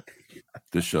do it.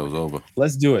 This show's over.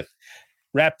 Let's do it.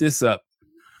 Wrap this up.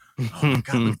 Oh my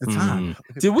God, look at the time.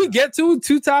 Did we get to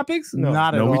 2 topics? No,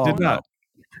 not at all. We did not.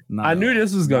 I knew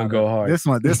this was gonna go hard. This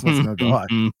one's gonna go hard.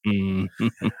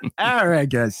 All right,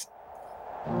 guys.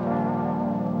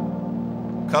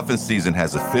 Cuffing season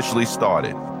has officially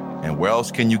started, and where else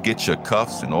can you get your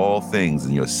cuffs and all things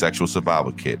in your sexual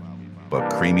survival kit but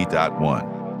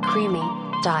Creamy.one?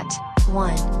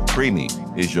 Creamy.one. Creamy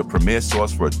is your premier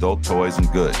source for adult toys and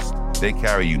goods. They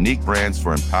carry unique brands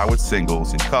for empowered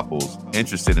singles and couples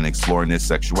interested in exploring their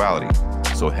sexuality.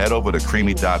 So head over to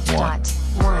Creamy.one.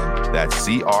 That's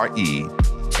CREAMIE.ONE.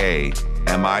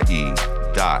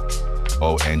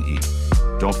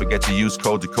 Don't forget to use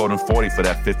code DECODING40 for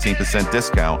that 15%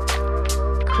 discount.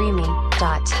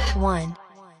 Creamy.one.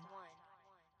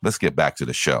 Let's get back to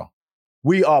the show.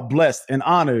 We are blessed and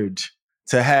honored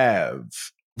to have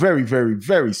very, very,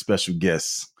 very special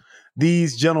guests.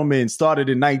 These gentlemen started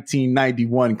in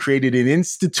 1991, created an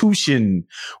institution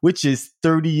which is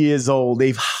 30 years old.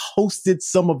 They've hosted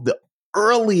some of the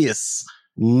earliest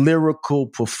lyrical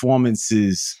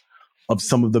performances of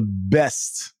some of the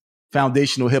best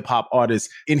foundational hip hop artists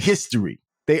in history.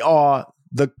 They are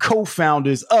the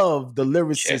co-founders of the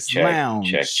Lyricist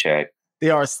Lounge. Check. They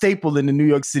are a staple in the New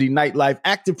York City nightlife,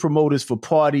 active promoters for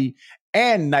party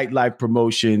and nightlife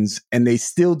promotions, and they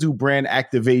still do brand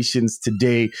activations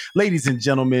today. Ladies and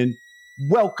gentlemen,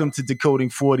 welcome to Decoding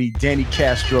 40, Danny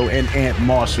Castro and Ant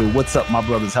Marshall. What's up, my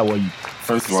brothers? How are you?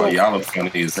 First of all, y'all are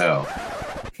funny as hell.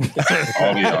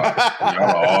 All y'all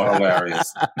are all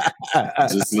hilarious.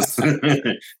 Just listen.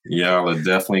 Y'all are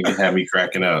definitely gonna have me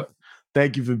cracking up.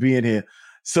 Thank you for being here.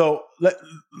 So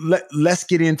let's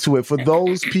get into it. For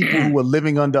those people who are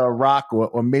living under a rock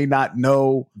or may not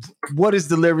know, what is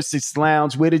the Lyricist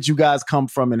Lounge? Where did you guys come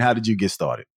from and how did you get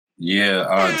started? Yeah,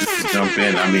 just to jump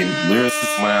in, I mean,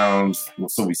 Lyricist Lounge,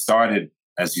 so we started,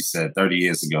 as you said, 30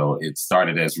 years ago. It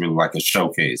started as really like a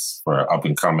showcase for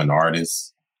up-and-coming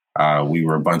artists. We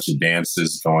were a bunch of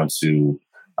dancers going to,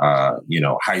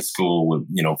 high school with,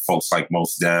 folks like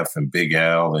Mos Def and Big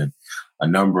L and a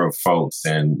number of folks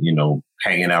and,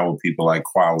 hanging out with people like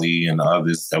Kweli and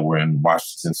others that were in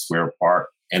Washington Square Park.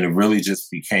 And it really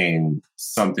just became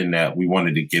something that we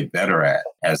wanted to get better at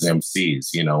as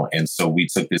MCs, And so we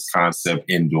took this concept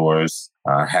indoors,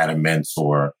 had a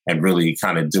mentor, and really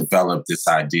kind of developed this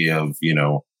idea of,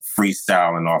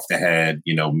 freestyling off the head,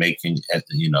 making, it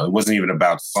wasn't even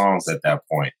about songs at that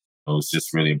point. It was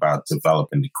just really about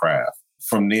developing the craft.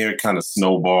 From there, it kind of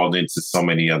snowballed into so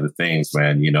many other things,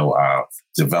 man,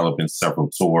 developing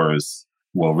several tours,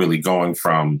 really going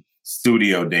from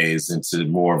studio days into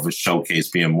more of a showcase,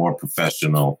 being more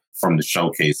professional, from the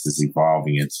showcases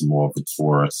evolving into more of a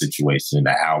tour situation,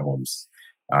 into albums,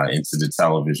 into the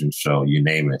television show, you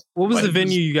name it. What was the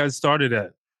venue you guys started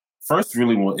at? First,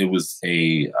 really, it was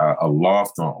a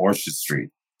loft on Orchard Street.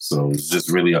 So it was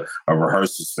just really a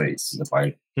rehearsal space with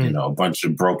like, a bunch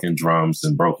of broken drums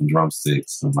and broken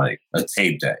drumsticks and like a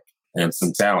tape deck and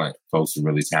some talent. Folks were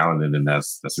really talented, and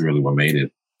that's really what made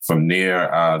it. From there,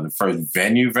 the first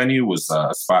venue was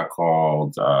a spot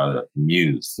called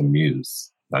Muse, the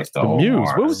Muse. Like the Muse.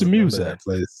 Omar. Where was the Muse at?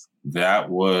 Place. That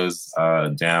was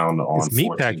down on It's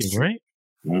meatpacking, right?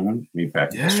 Mm-hmm.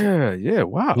 Meatpacking. Yeah.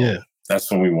 Wow. Yeah. That's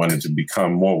when we wanted to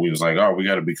become more. We was like, oh, we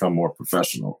got to become more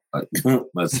professional. Like,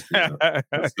 let's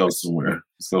go somewhere.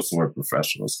 Let's go somewhere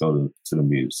professional. Let's go to the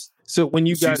Muse. So when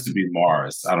you It guys used to be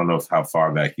Mars. I don't know how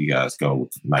far back you guys go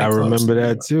with nightclubs. I remember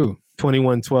that too.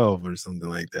 2112 or something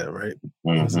like that, right?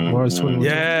 Was it Mars 2112?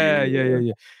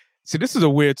 Yeah. See, this is a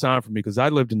weird time for me because I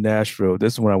lived in Nashville.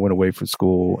 This is when I went away for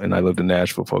school, and I lived in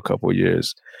Nashville for a couple of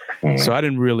years. So I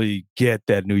didn't really get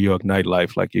that New York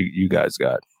nightlife like you guys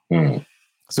got.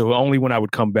 So only when I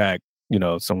would come back,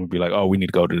 someone would be like, "Oh, we need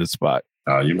to go to this spot."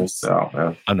 Oh, you missed out,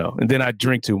 man. I know. And then I'd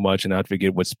drink too much, and I'd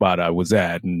forget what spot I was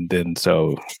at, and then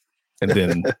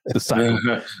the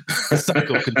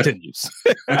cycle continues.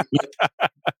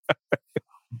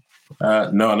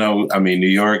 No. I mean, New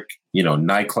York,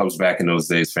 nightclubs back in those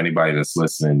days, for anybody that's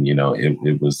listening,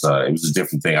 it was a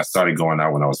different thing. I started going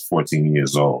out when I was 14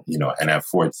 years old, and at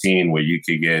 14, where you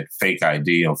could get fake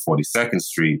ID on 42nd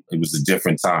Street, it was a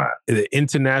different time. The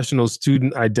International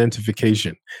Student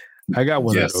Identification. I got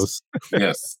one of those.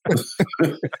 Yes. Is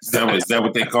that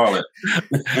what they call it?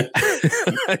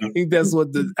 I think that's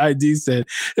what the ID said.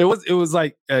 It was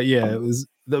like, it was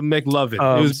the McLovin.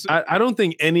 It was. I don't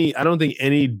think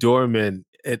any doorman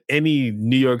at any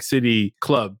New York City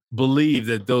club believed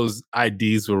that those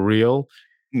IDs were real.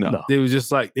 No. They was just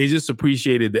like, they just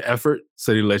appreciated the effort,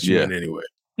 so they let you in anyway.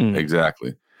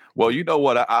 Exactly. Well, you know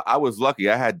what? I was lucky.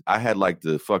 I had like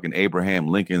the fucking Abraham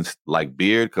Lincoln's like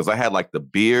beard, because I had like the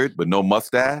beard but no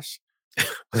mustache.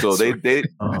 So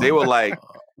they were like,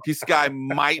 this guy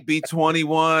might be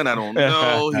 21. I don't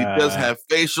know. He does have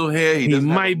facial hair. He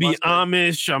might be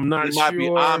Amish. I'm not sure. He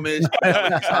might be Amish.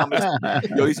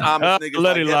 These Amish niggas.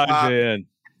 Let Elijah in.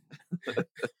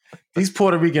 These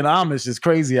Puerto Rican Amish is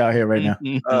crazy out here right now.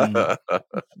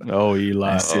 Oh,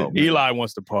 Eli. Eli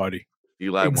wants to party.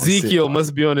 Ezekiel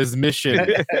must be on his mission.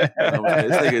 This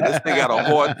nigga got a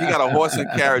horse. He got a horse and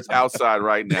carriage outside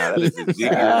right now. That is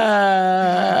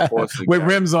Ezekiel. With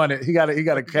rims on it. He got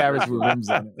a carriage with rims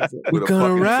on it. We're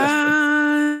gonna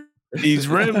ride. These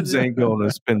rims ain't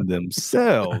gonna spin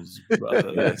themselves,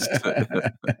 brother.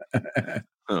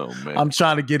 Oh man. I'm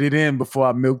trying to get it in before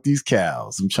I milk these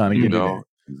cows. I'm trying to get it in.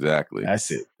 Exactly. That's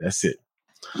it.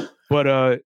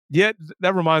 But yeah,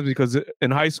 that reminds me, because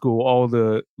in high school, all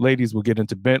the ladies would get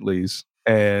into Bentleys,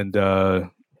 and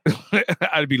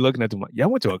I'd be looking at them like, "Y'all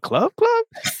went to a club?"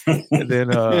 And then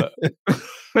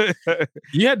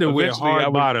you had to wear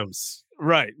hard bottoms.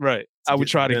 Right. I would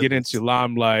try to get into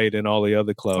Limelight and all the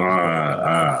other clubs.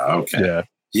 Okay.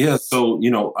 Yeah. So,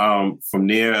 from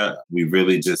there, we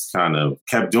really just kind of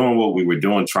kept doing what we were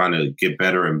doing, trying to get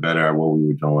better and better at what we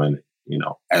were doing.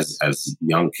 As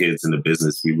young kids in the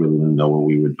business, we really didn't know what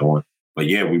we were doing. But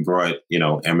yeah, we brought,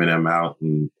 Eminem out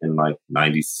in like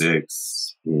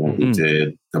 96. We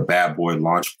did the Bad Boy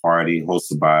launch party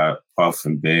hosted by Puff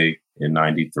and Big in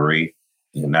 93.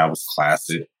 And that was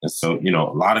classic. And so,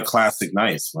 a lot of classic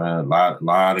nights, man. A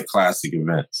lot of classic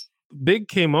events. Big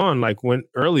came on like when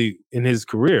early in his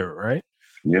career, right?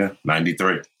 Yeah,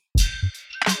 93.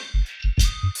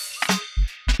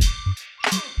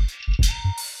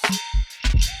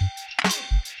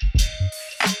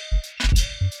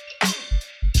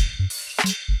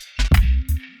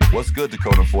 What's good,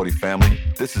 Dakota 40 family?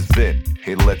 This is Vin,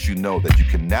 here to let you know that you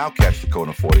can now catch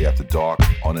Dakota 40 After Dark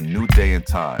on a new day and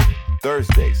time.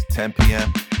 Thursdays, 10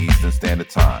 p.m. Eastern Standard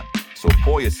Time. So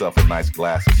pour yourself a nice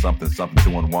glass of something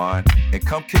to unwind and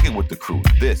come kick it with the crew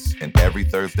this and every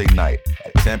Thursday night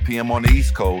at 10 p.m. on the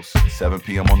East Coast, 7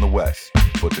 p.m. on the West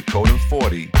for Dakota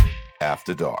 40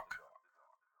 After Dark.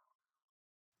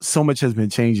 So much has been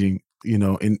changing,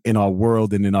 in our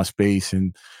world and in our space,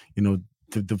 and,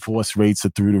 the divorce rates are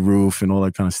through the roof and all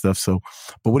that kind of stuff. So,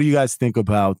 but what do you guys think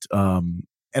about, and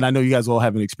I know you guys all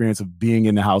have an experience of being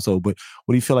in the household, but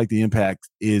what do you feel like the impact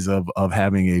is of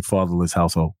having a fatherless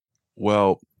household?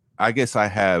 Well, I guess I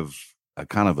have a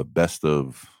kind of a best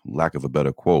of, lack of a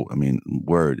better quote. I mean,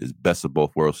 word is best of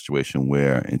both worlds situation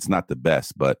where it's not the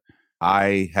best, but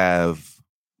I've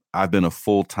been a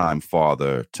full-time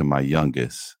father to my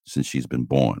youngest since she's been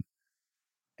born.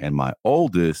 And my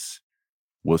oldest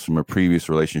was from a previous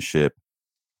relationship,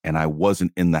 and I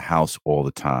wasn't in the house all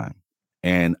the time.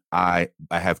 And I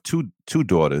have two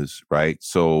daughters, right?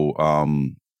 So,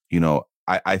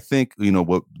 I think, you know,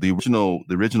 what the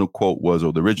original quote was,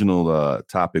 or the original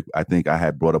topic I think I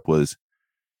had brought up was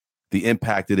the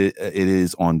impact that it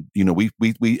is on, you know,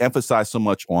 we emphasize so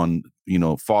much on, you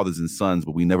know, fathers and sons,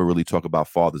 but we never really talk about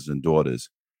fathers and daughters.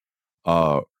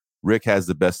 Rick has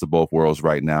the best of both worlds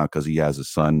right now because he has a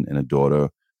son and a daughter.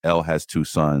 Elle has 2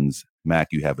 sons. Mac,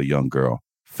 you have a young girl.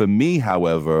 For me,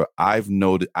 however, I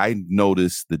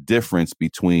noticed the difference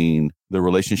between the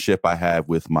relationship I have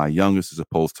with my youngest as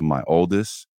opposed to my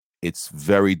oldest. It's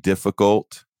very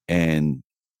difficult. And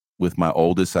with my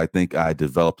oldest, I think I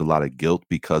developed a lot of guilt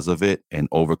because of it and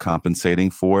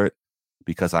overcompensating for it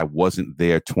because I wasn't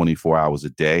there 24 hours a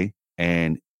day.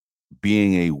 And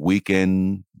being a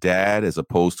weekend dad as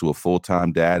opposed to a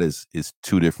full-time dad is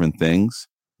 2 different things.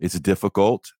 It's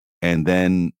difficult. And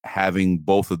then having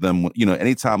both of them, you know,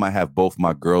 anytime I have both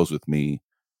my girls with me,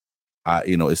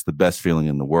 you know, it's the best feeling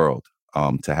in the world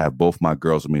to have both my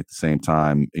girls with me at the same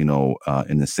time, you know,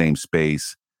 in the same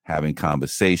space, having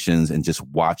conversations and just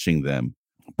watching them.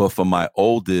 But for my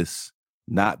oldest,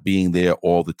 not being there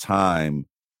all the time,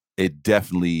 it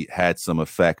definitely had some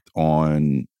effect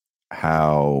on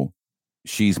how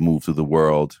she's moved through the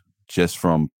world just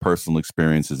from personal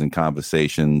experiences and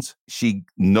conversations. She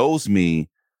knows me,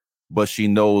 but she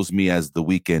knows me as the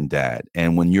weekend dad.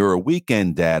 And when you're a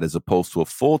weekend dad, as opposed to a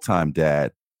full-time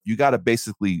dad, you got to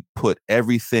basically put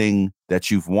everything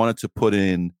that you've wanted to put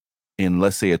in,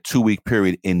 let's say, a 2-week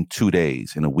period in 2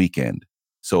 days in a weekend.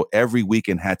 So every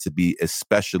weekend had to be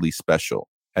especially special,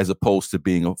 as opposed to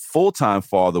being a full-time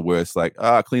father where it's like,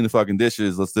 clean the fucking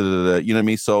dishes, let's da-da-da-da. You know what I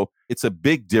mean? So it's a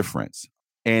big difference.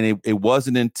 And it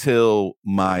wasn't until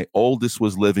my oldest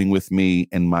was living with me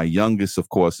and my youngest, of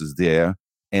course, is there,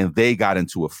 and they got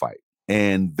into a fight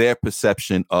and their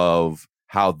perception of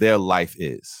how their life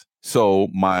is. So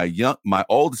my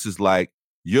oldest is like,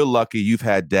 you're lucky you've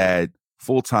had dad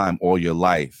full-time all your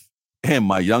life. And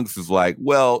my youngest is like,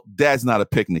 well, dad's not a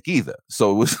picnic either.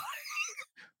 So it was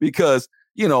because,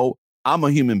 you know, I'm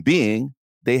a human being.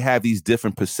 They have these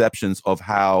different perceptions of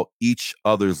how each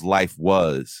other's life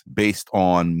was based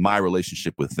on my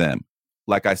relationship with them.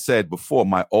 Like I said before,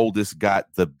 my oldest got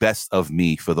the best of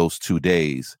me for those 2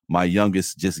 days. My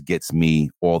youngest just gets me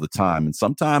all the time. And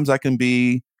sometimes I can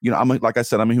be, you know, like I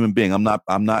said, I'm a human being. I'm not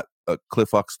a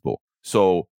Cliff Huxtable.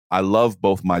 So I love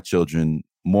both my children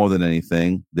more than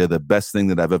anything. They're the best thing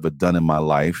that I've ever done in my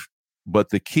life. But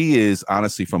the key is,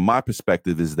 honestly, from my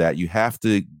perspective, is that you have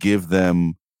to give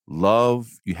them love.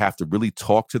 You have to really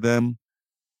talk to them,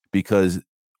 because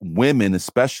women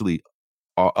especially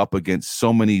are up against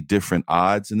so many different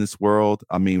odds in this world.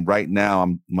 I mean, right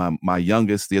now, my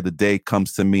youngest the other day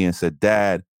comes to me and said,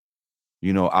 Dad,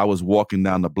 you know, I was walking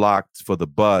down the block for the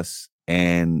bus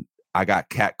and I got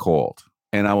catcalled.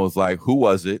 And I was like, who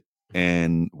was it?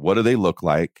 And what do they look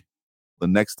like? The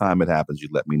next time it happens, you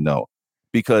let me know.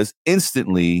 Because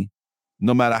instantly,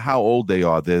 no matter how old they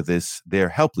are, they're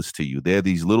helpless to you. They're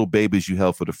these little babies you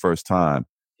held for the first time.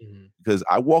 Mm-hmm. Because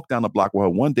I walked down the block with her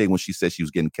one day when she said she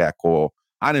was getting catcalled.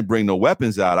 I didn't bring no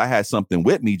weapons out. I had something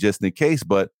with me just in case,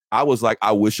 but I was like,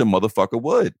 I wish a motherfucker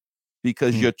would.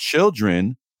 Because your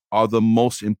children are the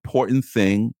most important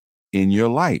thing in your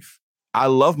life. I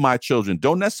love my children.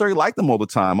 Don't necessarily like them all the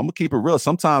time. I'm going to keep it real.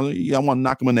 Sometimes I want to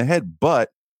knock them in the head, but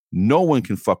no one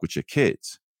can fuck with your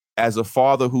kids. As a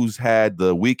father who's had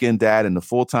the weekend dad and the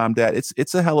full-time dad,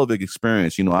 it's a hell of an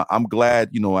experience. You know, I'm glad,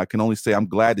 you know, I can only say I'm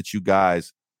glad that you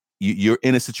guys, you're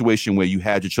in a situation where you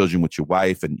had your children with your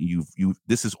wife and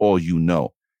this is all you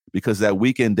know. Because that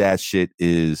weekend dad shit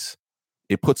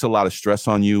it puts a lot of stress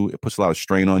on you. It puts a lot of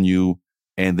strain on you.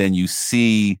 And then you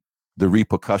see the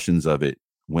repercussions of it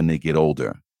when they get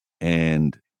older.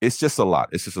 And it's just a lot.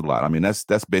 It's just a lot. I mean, that's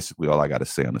basically all I got to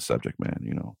say on the subject, man,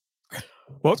 you know.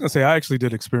 Well, I was going to say, I actually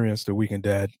did experience the weekend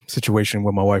dad situation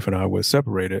when my wife and I were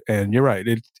separated. And you're right.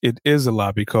 It is a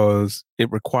lot because it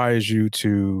requires you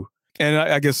to, and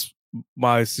I guess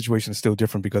my situation is still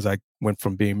different because I went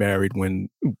from being married when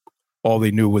all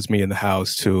they knew was me in the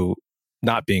house to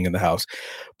not being in the house.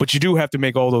 But you do have to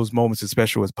make all those moments as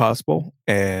special as possible.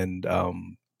 And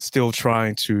still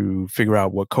trying to figure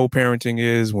out what co-parenting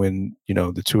is when, you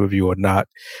know, the two of you are not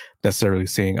necessarily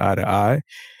seeing eye to eye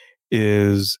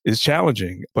is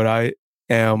challenging. But I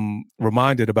am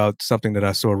reminded about something that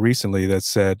I saw recently that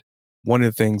said one of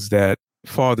the things that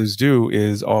fathers do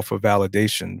is offer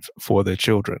validation for their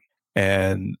children.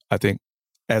 And I think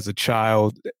as a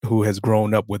child who has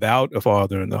grown up without a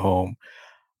father in the home,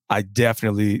 that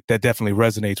definitely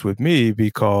resonates with me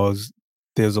because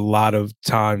there's a lot of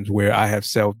times where I have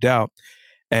self-doubt.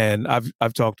 And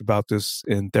I've talked about this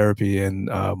in therapy and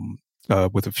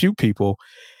with a few people,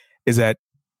 is that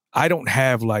I don't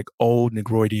have like old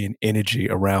Negroidian energy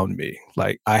around me.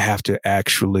 Like I have to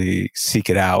actually seek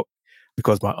it out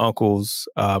because my uncles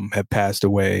have passed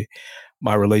away.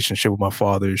 My relationship with my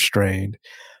father is strained.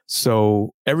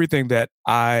 So everything that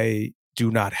I do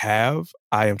not have,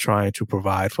 I am trying to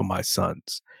provide for my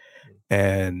sons.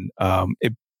 And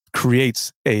it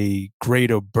creates a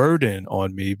greater burden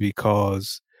on me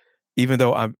because even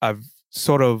though I've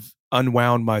sort of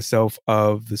unwound myself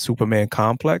of the Superman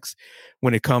complex,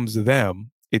 when it comes to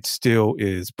them, it still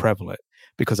is prevalent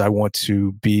because I want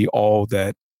to be all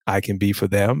that I can be for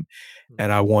them.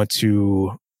 And I want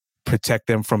to protect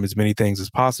them from as many things as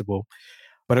possible.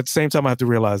 But at the same time, I have to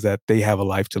realize that they have a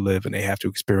life to live and they have to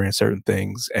experience certain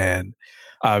things. And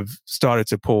I've started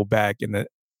to pull back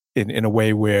in a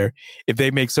way where if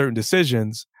they make certain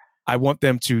decisions, I want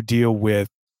them to deal with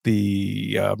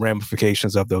the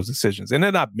ramifications of those decisions. And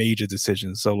they're not major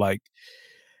decisions. So like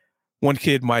one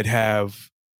kid might have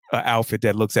an outfit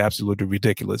that looks absolutely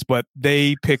ridiculous, but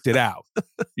they picked it out.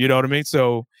 You know what I mean?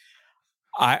 So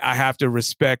I have to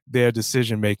respect their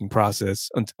decision-making process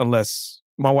unless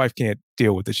my wife can't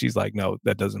deal with it. She's like, no,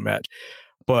 that doesn't match.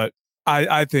 But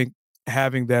I think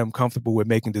having them comfortable with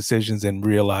making decisions and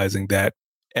realizing that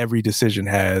every decision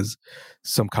has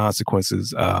some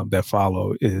consequences that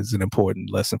follow is an important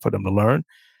lesson for them to learn.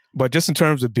 But just in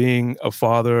terms of being a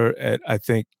father, I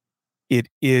think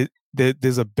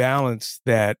there's a balance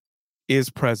that is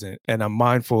present. And I'm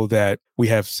mindful that we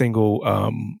have single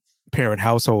parent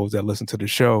households that listen to the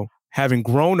show. Having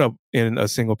grown up in a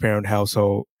single parent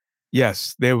household,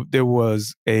 yes, there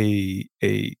was a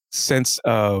sense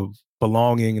of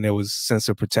belonging and there was a sense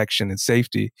of protection and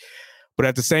safety. But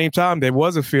at the same time, there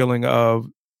was a feeling of,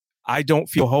 I don't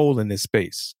feel whole in this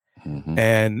space. Mm-hmm.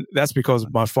 And that's because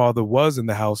my father was in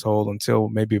the household until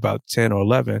maybe about 10 or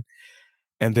 11.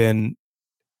 And then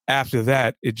after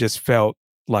that, it just felt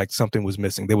like something was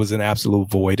missing. There was an absolute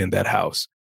void in that house.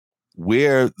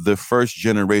 We're the first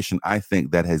generation, I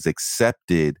think, that has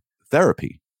accepted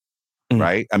therapy.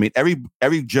 Right. I mean,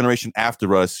 every generation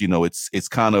after us, it's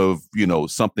kind of,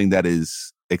 something that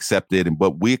is accepted.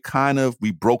 But we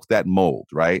broke that mold.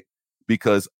 Right.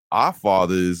 Because our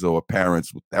fathers or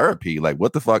parents with therapy, like,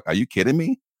 what the fuck? Are you kidding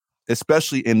me?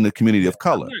 Especially in the community of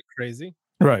color. Crazy.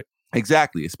 Right.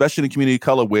 Exactly. Especially in the community of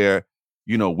color where,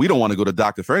 we don't want to go to the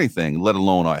doctor for anything, let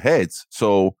alone our heads.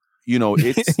 So,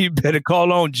 it's you better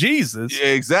call on Jesus.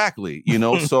 Exactly.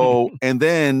 So, and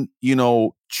then,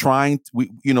 you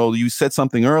said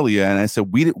something earlier and I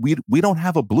said, we don't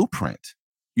have a blueprint.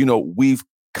 We've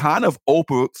kind of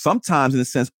sometimes in a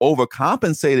sense,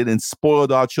 overcompensated and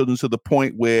spoiled our children to the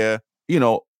point where,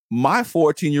 my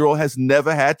 14-year-old has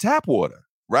never had tap water,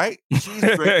 right? She's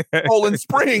drank Poland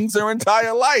Springs her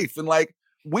entire life. And like,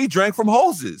 we drank from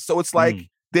hoses. So it's like,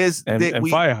 and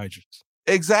fire hydrants.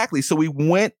 Exactly. So we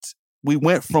went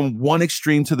from one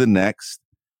extreme to the next.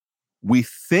 We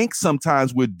think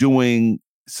sometimes we're doing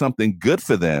something good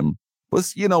for them,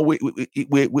 but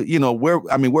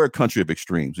we're a country of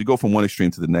extremes. We go from one extreme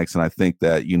to the next, and I think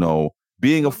that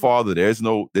being a father, there's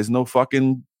no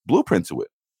fucking blueprint to it.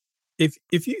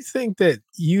 If you think that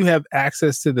you have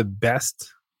access to the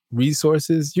best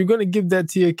resources, you're going to give that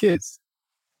to your kids,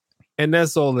 and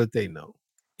that's all that they know.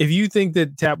 If you think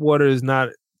that tap water is not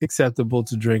acceptable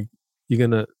to drink, you're going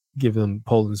to give them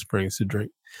Poland Springs to drink.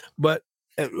 But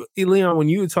Leon, when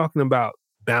you were talking about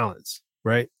balance,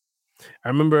 right? I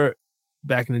remember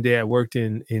back in the day, I worked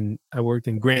in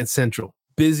Grand Central,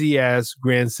 busy ass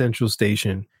Grand Central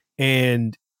station,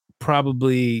 and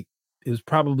it was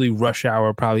probably rush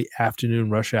hour, probably afternoon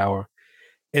rush hour,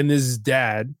 and this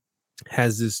dad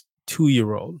has this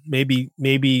 2-year-old, maybe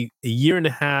a year and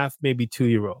a half, maybe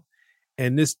 2-year-old,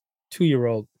 and this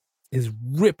 2-year-old is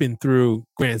ripping through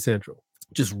Grand Central,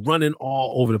 just running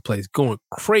all over the place, going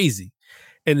crazy.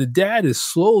 And the dad is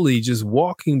slowly just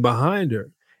walking behind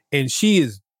her. And she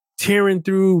is tearing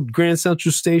through Grand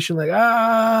Central Station like,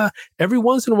 every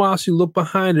once in a while she look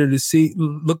behind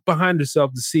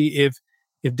herself to see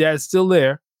if dad's still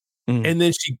there. Mm. And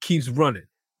then she keeps running.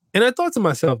 And I thought to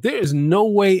myself, there is no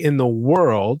way in the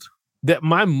world that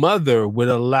my mother would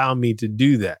allow me to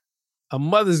do that. A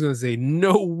mother's going to say,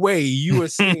 no way, you are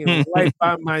sitting right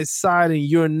by my side and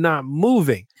you're not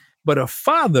moving. But a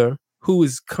father who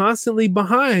is constantly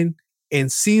behind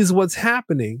and sees what's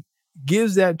happening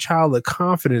gives that child the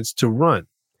confidence to run.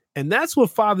 And that's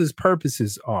what father's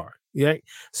purposes are. Right?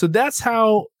 So that's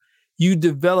how you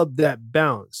develop that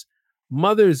balance.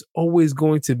 Mother is always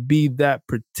going to be that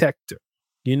protector,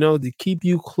 to keep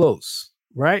you close,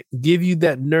 right? Give you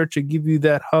that nurture, give you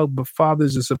that hug. But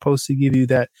fathers are supposed to give you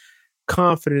that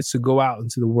confidence to go out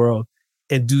into the world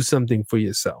and do something for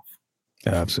yourself.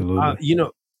 Absolutely.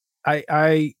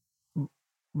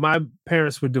 My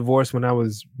parents were divorced when I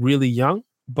was really young,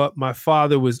 but my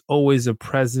father was always a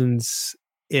presence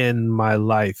in my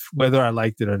life, whether I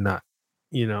liked it or not,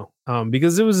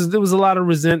 because there was a lot of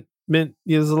resentment.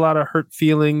 There was a lot of hurt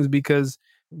feelings because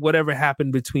whatever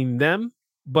happened between them,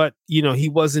 but he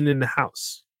wasn't in the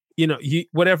house.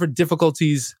 Whatever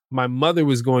difficulties my mother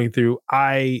was going through,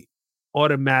 it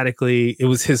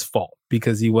was his fault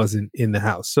because he wasn't in the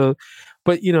house. So,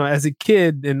 but as a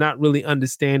kid and not really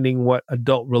understanding what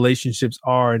adult relationships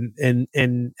are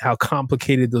and how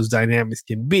complicated those dynamics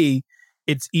can be,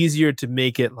 it's easier to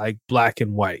make it like black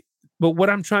and white. But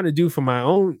what I'm trying to do for my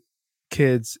own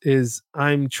kids is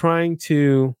I'm trying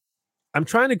to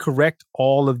correct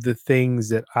all of the things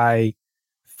that I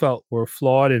felt were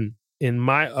flawed in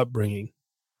my upbringing.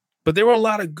 But there were a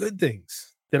lot of good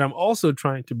things that I'm also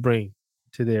trying to bring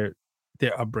to their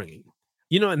upbringing.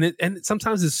 And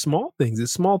sometimes it's small things.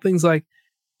 It's small things like,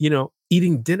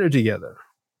 eating dinner together.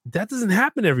 That doesn't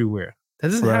happen everywhere.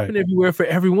 That doesn't happen everywhere for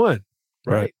everyone.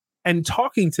 Right. And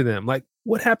talking to them, like,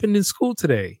 what happened in school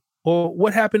today? Or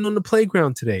what happened on the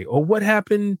playground today? Or what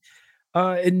happened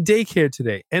in daycare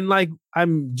today? And like,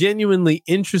 I'm genuinely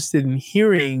interested in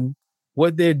hearing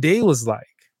what their day was like.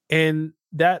 And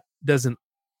that doesn't,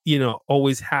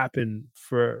 always happen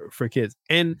for kids.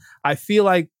 And I feel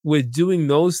like we're doing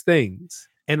those things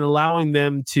and allowing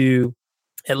them to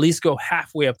at least go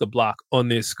halfway up the block on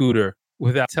their scooter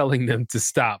without telling them to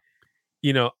stop.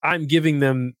 I'm giving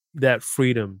them that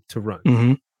freedom to run.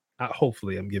 Mm-hmm.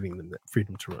 Hopefully I'm giving them that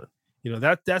freedom to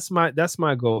run. That's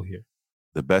my goal here.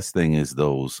 The best thing is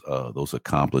those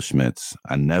accomplishments.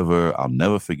 I'll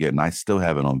never forget, and I still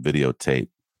have it on videotape,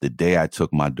 the day I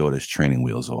took my daughter's training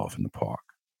wheels off in the park.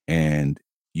 And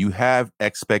you have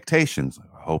expectations.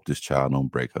 I hope this child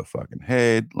don't break her fucking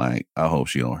head. Like, I hope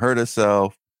she don't hurt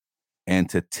herself. And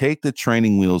to take the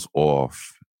training wheels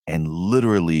off and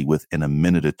literally within a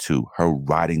minute or two, her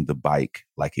riding the bike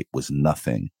like it was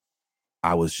nothing,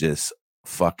 I was just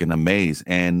fucking amazed.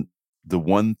 And the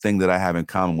one thing that I have in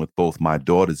common with both my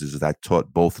daughters is that I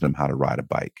taught both of them how to ride a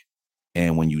bike.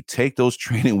 And when you take those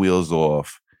training wheels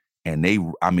off and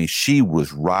she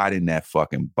was riding that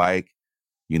fucking bike.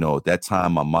 At that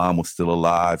time, my mom was still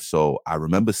alive. So I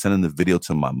remember sending the video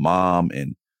to my mom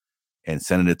and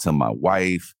sending it to my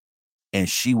wife. And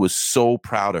she was so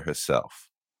proud of herself.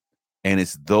 And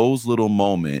it's those little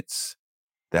moments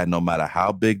that no matter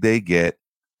how big they get,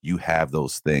 you have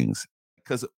those things.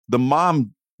 Because the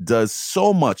mom does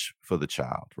so much for the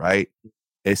child, right?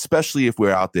 Especially if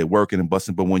we're out there working and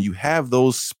busting. But when you have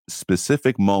those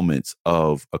specific moments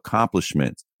of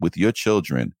accomplishment with your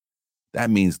children, that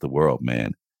means the world,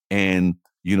 man. And,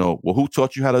 who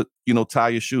taught you how to, tie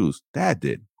your shoes? Dad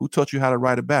did. Who taught you how to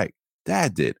ride a bike?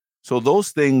 Dad did. So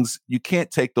those things, you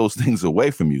can't take those things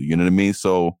away from you. You know what I mean?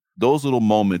 So those little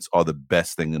moments are the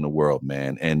best thing in the world,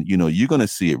 man. And, you're going to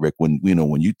see it, Rick, when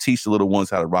you teach the little ones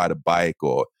how to ride a bike,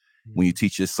 or when you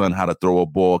teach your son how to throw a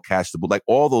ball, catch the ball, like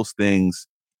all those things,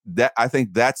 that I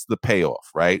think that's the payoff,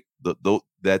 right?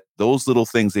 Those little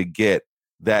things they get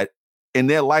that in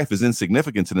their life is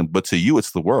insignificant to them, but to you,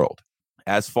 it's the world.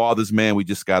 As fathers, man, we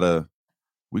gotta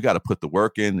put the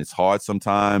work in. It's hard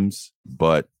sometimes,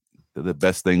 but they're the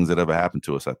best things that ever happened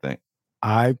to us, I think.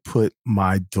 I put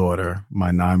my daughter, my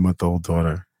 9-month-old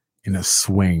daughter, in a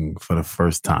swing for the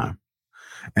first time.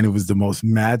 And it was the most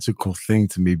magical thing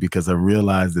to me because I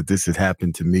realized that this had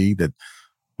happened to me, that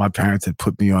my parents had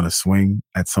put me on a swing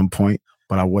at some point,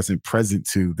 but I wasn't present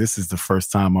to. This is the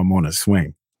first time I'm on a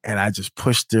swing. And I just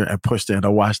pushed her and I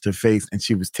watched her face, and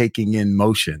she was taking in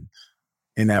motion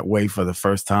in that way for the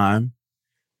first time.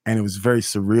 And it was very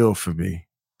surreal for me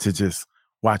to just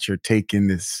watch her take in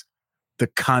the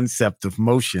concept of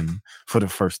motion for the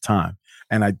first time.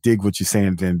 And I dig what you're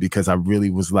saying, Vin, because I really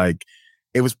was like,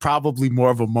 it was probably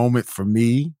more of a moment for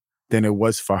me than it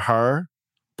was for her.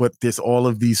 But there's all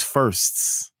of these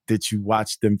firsts that you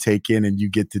watch them take in, and you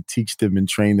get to teach them and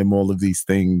train them all of these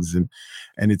things. And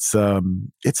it's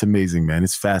amazing, man.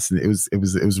 It's fascinating. It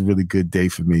was a really good day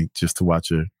for me just to watch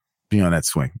her be on that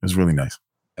swing. It was really nice.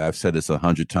 I've said this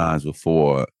 100 times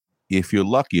before. If you're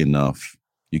lucky enough,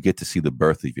 you get to see the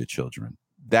birth of your children.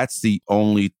 That's the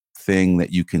only thing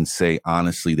that you can say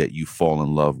honestly that you fall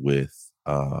in love with.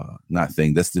 That's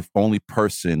the only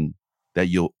person that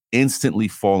you'll instantly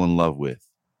fall in love with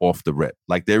off the rip.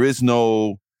 Like, there is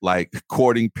no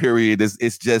courting period.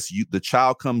 It's just you. The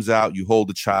child comes out, you hold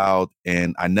the child,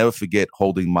 and I never forget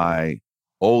holding my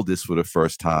oldest for the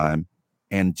first time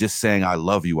and just saying, I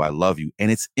love you.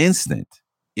 And it's instant.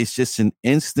 It's just an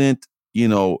instant,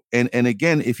 and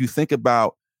again, if you think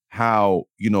about how,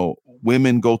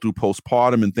 women go through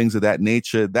postpartum and things of that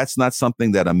nature. That's not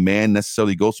something that a man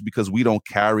necessarily goes through because we don't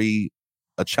carry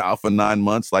a child for 9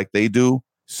 months like they do.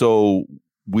 So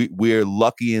we're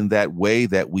lucky in that way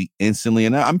that we instantly,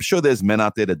 and I'm sure there's men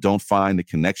out there that don't find the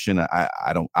connection.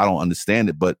 I don't understand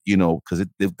it, but because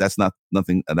that's not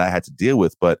nothing that I had to deal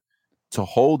with. But to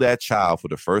hold that child for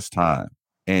the first time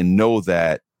and know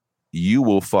that you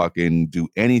will fucking do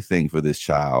anything for this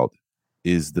child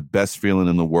is the best feeling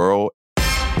in the world.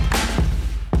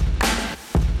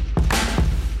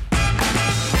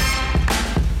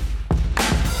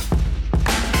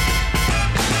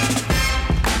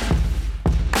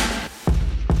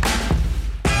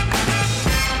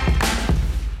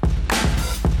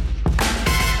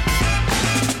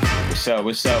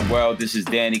 What's up, world? This is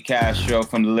Danny Castro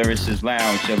from the Lyricist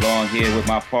Lounge. Along here with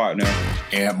my partner,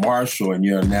 Ant Marshall, and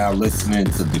you're now listening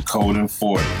to Decoding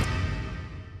 40.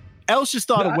 Elle should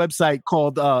start a website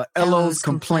called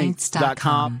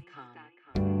loscomplaints.com.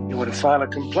 You want to file a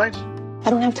complaint? I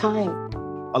don't have time.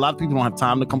 A lot of people don't have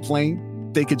time to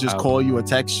complain. They could just call you or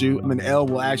text you. I mean, Elle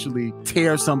will actually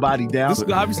tear somebody down. This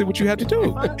is obviously what you have to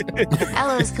do.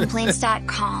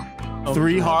 loscomplaints.com.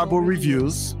 3 horrible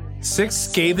reviews. 6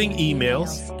 scathing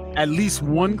emails. At least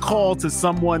 1 call to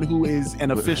someone who is an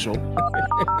official.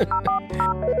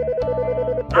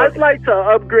 I'd like to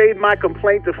upgrade my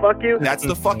complaint to fuck you. That's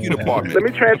the fuck you department. Let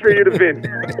me transfer you to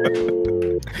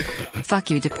Vin. Fuck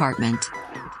you department.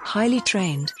 Highly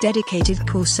trained, dedicated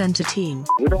call center team.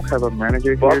 We don't have a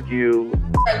manager here. Fuck you.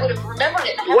 I would have remembered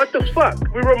it. What the fuck?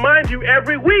 We remind you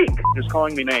every week. Just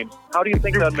calling me names. How do you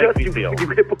think that makes me feel? You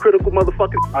hypocritical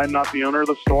motherfucker. I'm not the owner of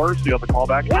the store, so you have to call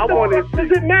back.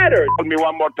 Does it matter? Tell me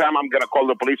one more time, I'm gonna call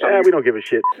the police. We don't give a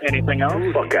shit. Anything else?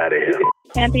 Fuck out of here.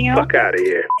 Anything else? Fuck out of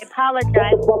here. I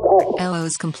apologize.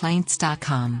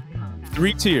 loscomplaints.com.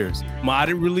 3 tiers.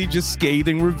 Moderately just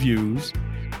scathing reviews.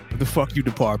 The fuck you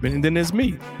department. And then there's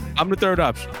me. I'm the third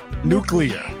option.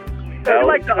 Nuclear. Would you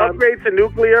like to upgrade to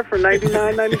nuclear for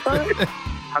 $99.95?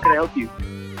 How can I help you?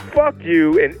 Fuck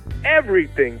you and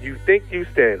everything you think you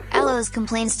stand for.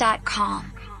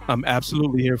 loscomplaints.com. I'm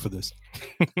absolutely here for this.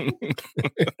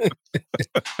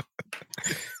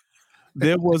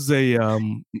 There was a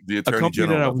company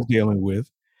that I was dealing with,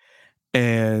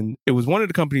 and it was one of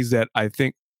the companies that I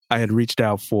think I had reached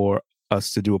out for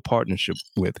us to do a partnership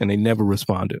with, and they never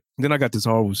responded. Then I got this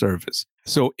horrible service.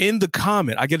 So in the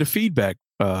comment, I get a feedback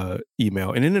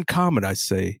email, and in the comment I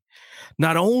say,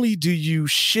 not only do you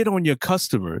shit on your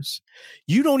customers,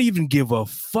 you don't even give a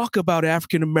fuck about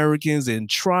African Americans and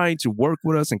trying to work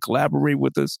with us and collaborate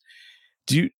with us.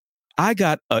 I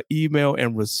got an email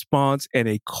and response and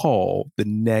a call the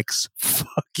next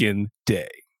fucking day.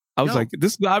 I was like,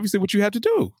 this is obviously what you have to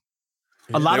do.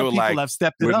 A lot of people have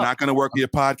stepped it We're up. not going to work your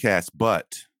podcast, but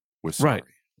we're sorry. Right.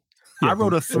 I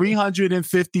wrote a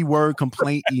 350-word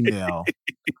complaint email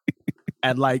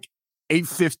at like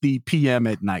 8:50 p.m.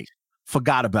 at night.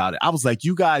 Forgot about it. I was like,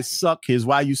 you guys suck. Here's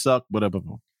why you suck. Whatever.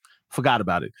 Forgot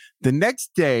about it. The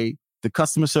next day, the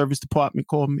customer service department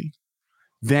called me.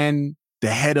 Then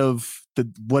the head of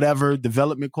the whatever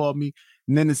development called me.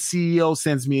 And then the CEO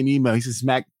sends me an email. He says,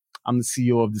 Mac, I'm the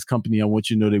CEO of this company. I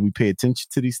want you to know that we pay attention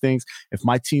to these things. If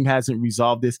my team hasn't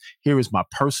resolved this, here is my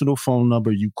personal phone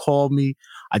number. You call me.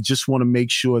 I just want to make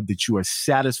sure that you are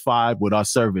satisfied with our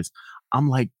service. I'm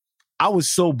like, I was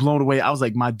so blown away. I was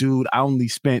like, my dude, I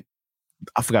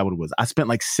forgot what it was. I spent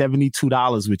like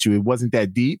 $72 with you. It wasn't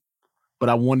that deep, but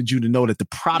I wanted you to know that the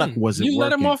product wasn't working. You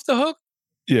let him off the hook?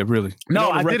 Yeah, really. No,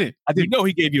 I didn't. You know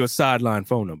he gave you a sideline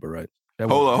phone number, right?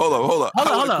 Hold on. Hold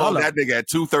on. That nigga at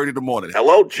 2:30 in the morning.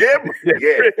 Hello, Jim?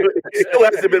 Yeah. Still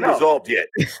hasn't been resolved yet.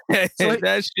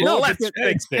 That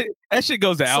shit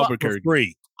goes to Albuquerque.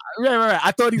 Free. Right.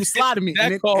 I thought he was sliding me.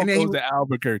 That call goes to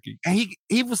Albuquerque. And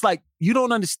he was like, you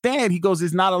don't understand. He goes,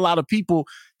 there's not a lot of people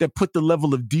that put the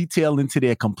level of detail into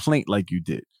their complaint like you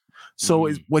did. So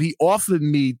what he offered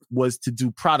me was to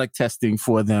do product testing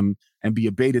for them and be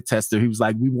a beta tester. He was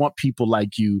like, we want people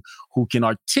like you who can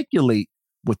articulate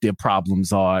what their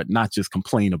problems are, not just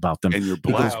complain about them. And you're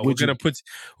black. We're gonna put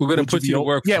you to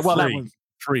work. Yeah, well, free. that was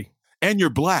free. And you're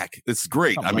black. It's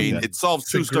great. Something I mean, like it solves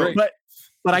two stories.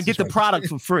 But I get the product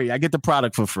for free.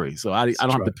 So I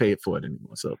don't have to pay it for it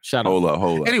anymore. So shout out.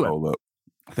 Hold up.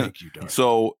 Thank you, Dark.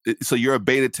 So you're a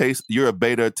beta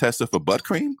tester for butt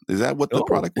cream? Is that what the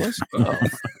product was?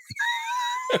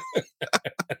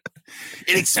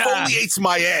 It exfoliates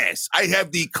my ass. I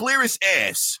have the clearest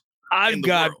ass. I've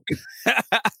got.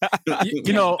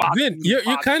 You know, Vin,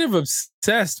 you're kind of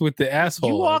obsessed with the asshole.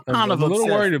 You are kind of a little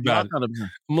obsessed. worried about it.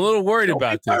 I'm a little worried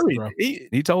about this, bro.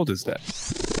 He told us that.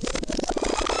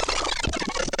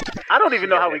 I don't don't even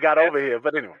know how we got over here,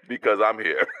 but anyway. Because I'm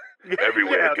here.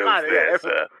 Everywhere goes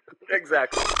there.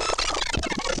 Exactly.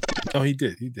 Oh, he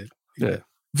did. Yeah.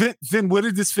 Vin, where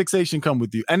did this fixation come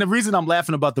with you? And the reason I'm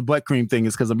laughing about the butt cream thing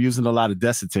is because I'm using a lot of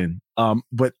Desitin.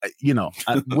 But you know,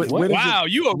 wow,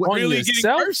 you are really getting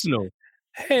personal.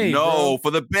 Hey, no,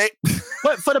 for the baby.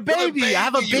 But for the baby, I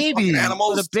have a baby.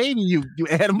 Animals. For the baby, you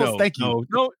animals. Thank you.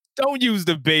 No, don't use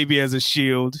the baby as a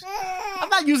shield. I'm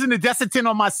not using the Desitin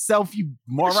on myself, you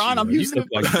moron. I'm using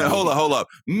it. Hold up.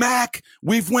 Mac,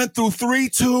 we've went through 3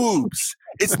 tubes.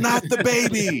 It's not the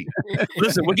baby.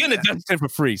 Listen, we're getting a Desitin for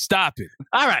free. Stop it.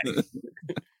 All right.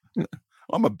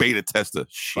 I'm a beta tester.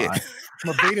 Shit. Fine. I'm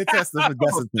a beta tester for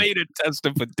Desitin. Beta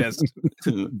tester for Desitin.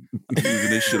 I'm using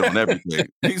this shit on everything.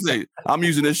 He say, I'm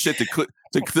using this shit to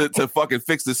fucking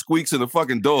fix the squeaks in the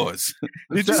fucking doors.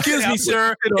 Excuse me,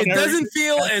 sir. It doesn't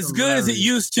feel as good as it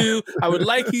used to. I would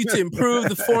like you to improve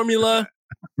the formula.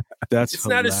 It's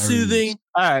not as soothing.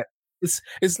 All right.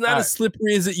 It's not as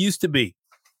slippery as it used to be.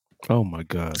 Oh my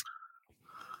God.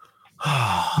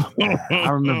 I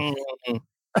remember.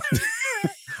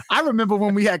 I remember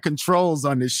when we had controls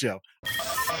on this show.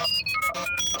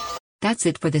 That's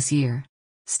it for this year.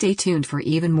 Stay tuned for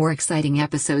even more exciting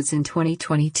episodes in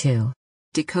 2022.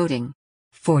 Decoding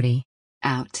 40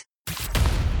 out.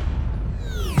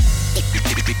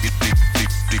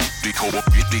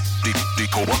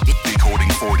 Decoding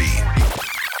 40.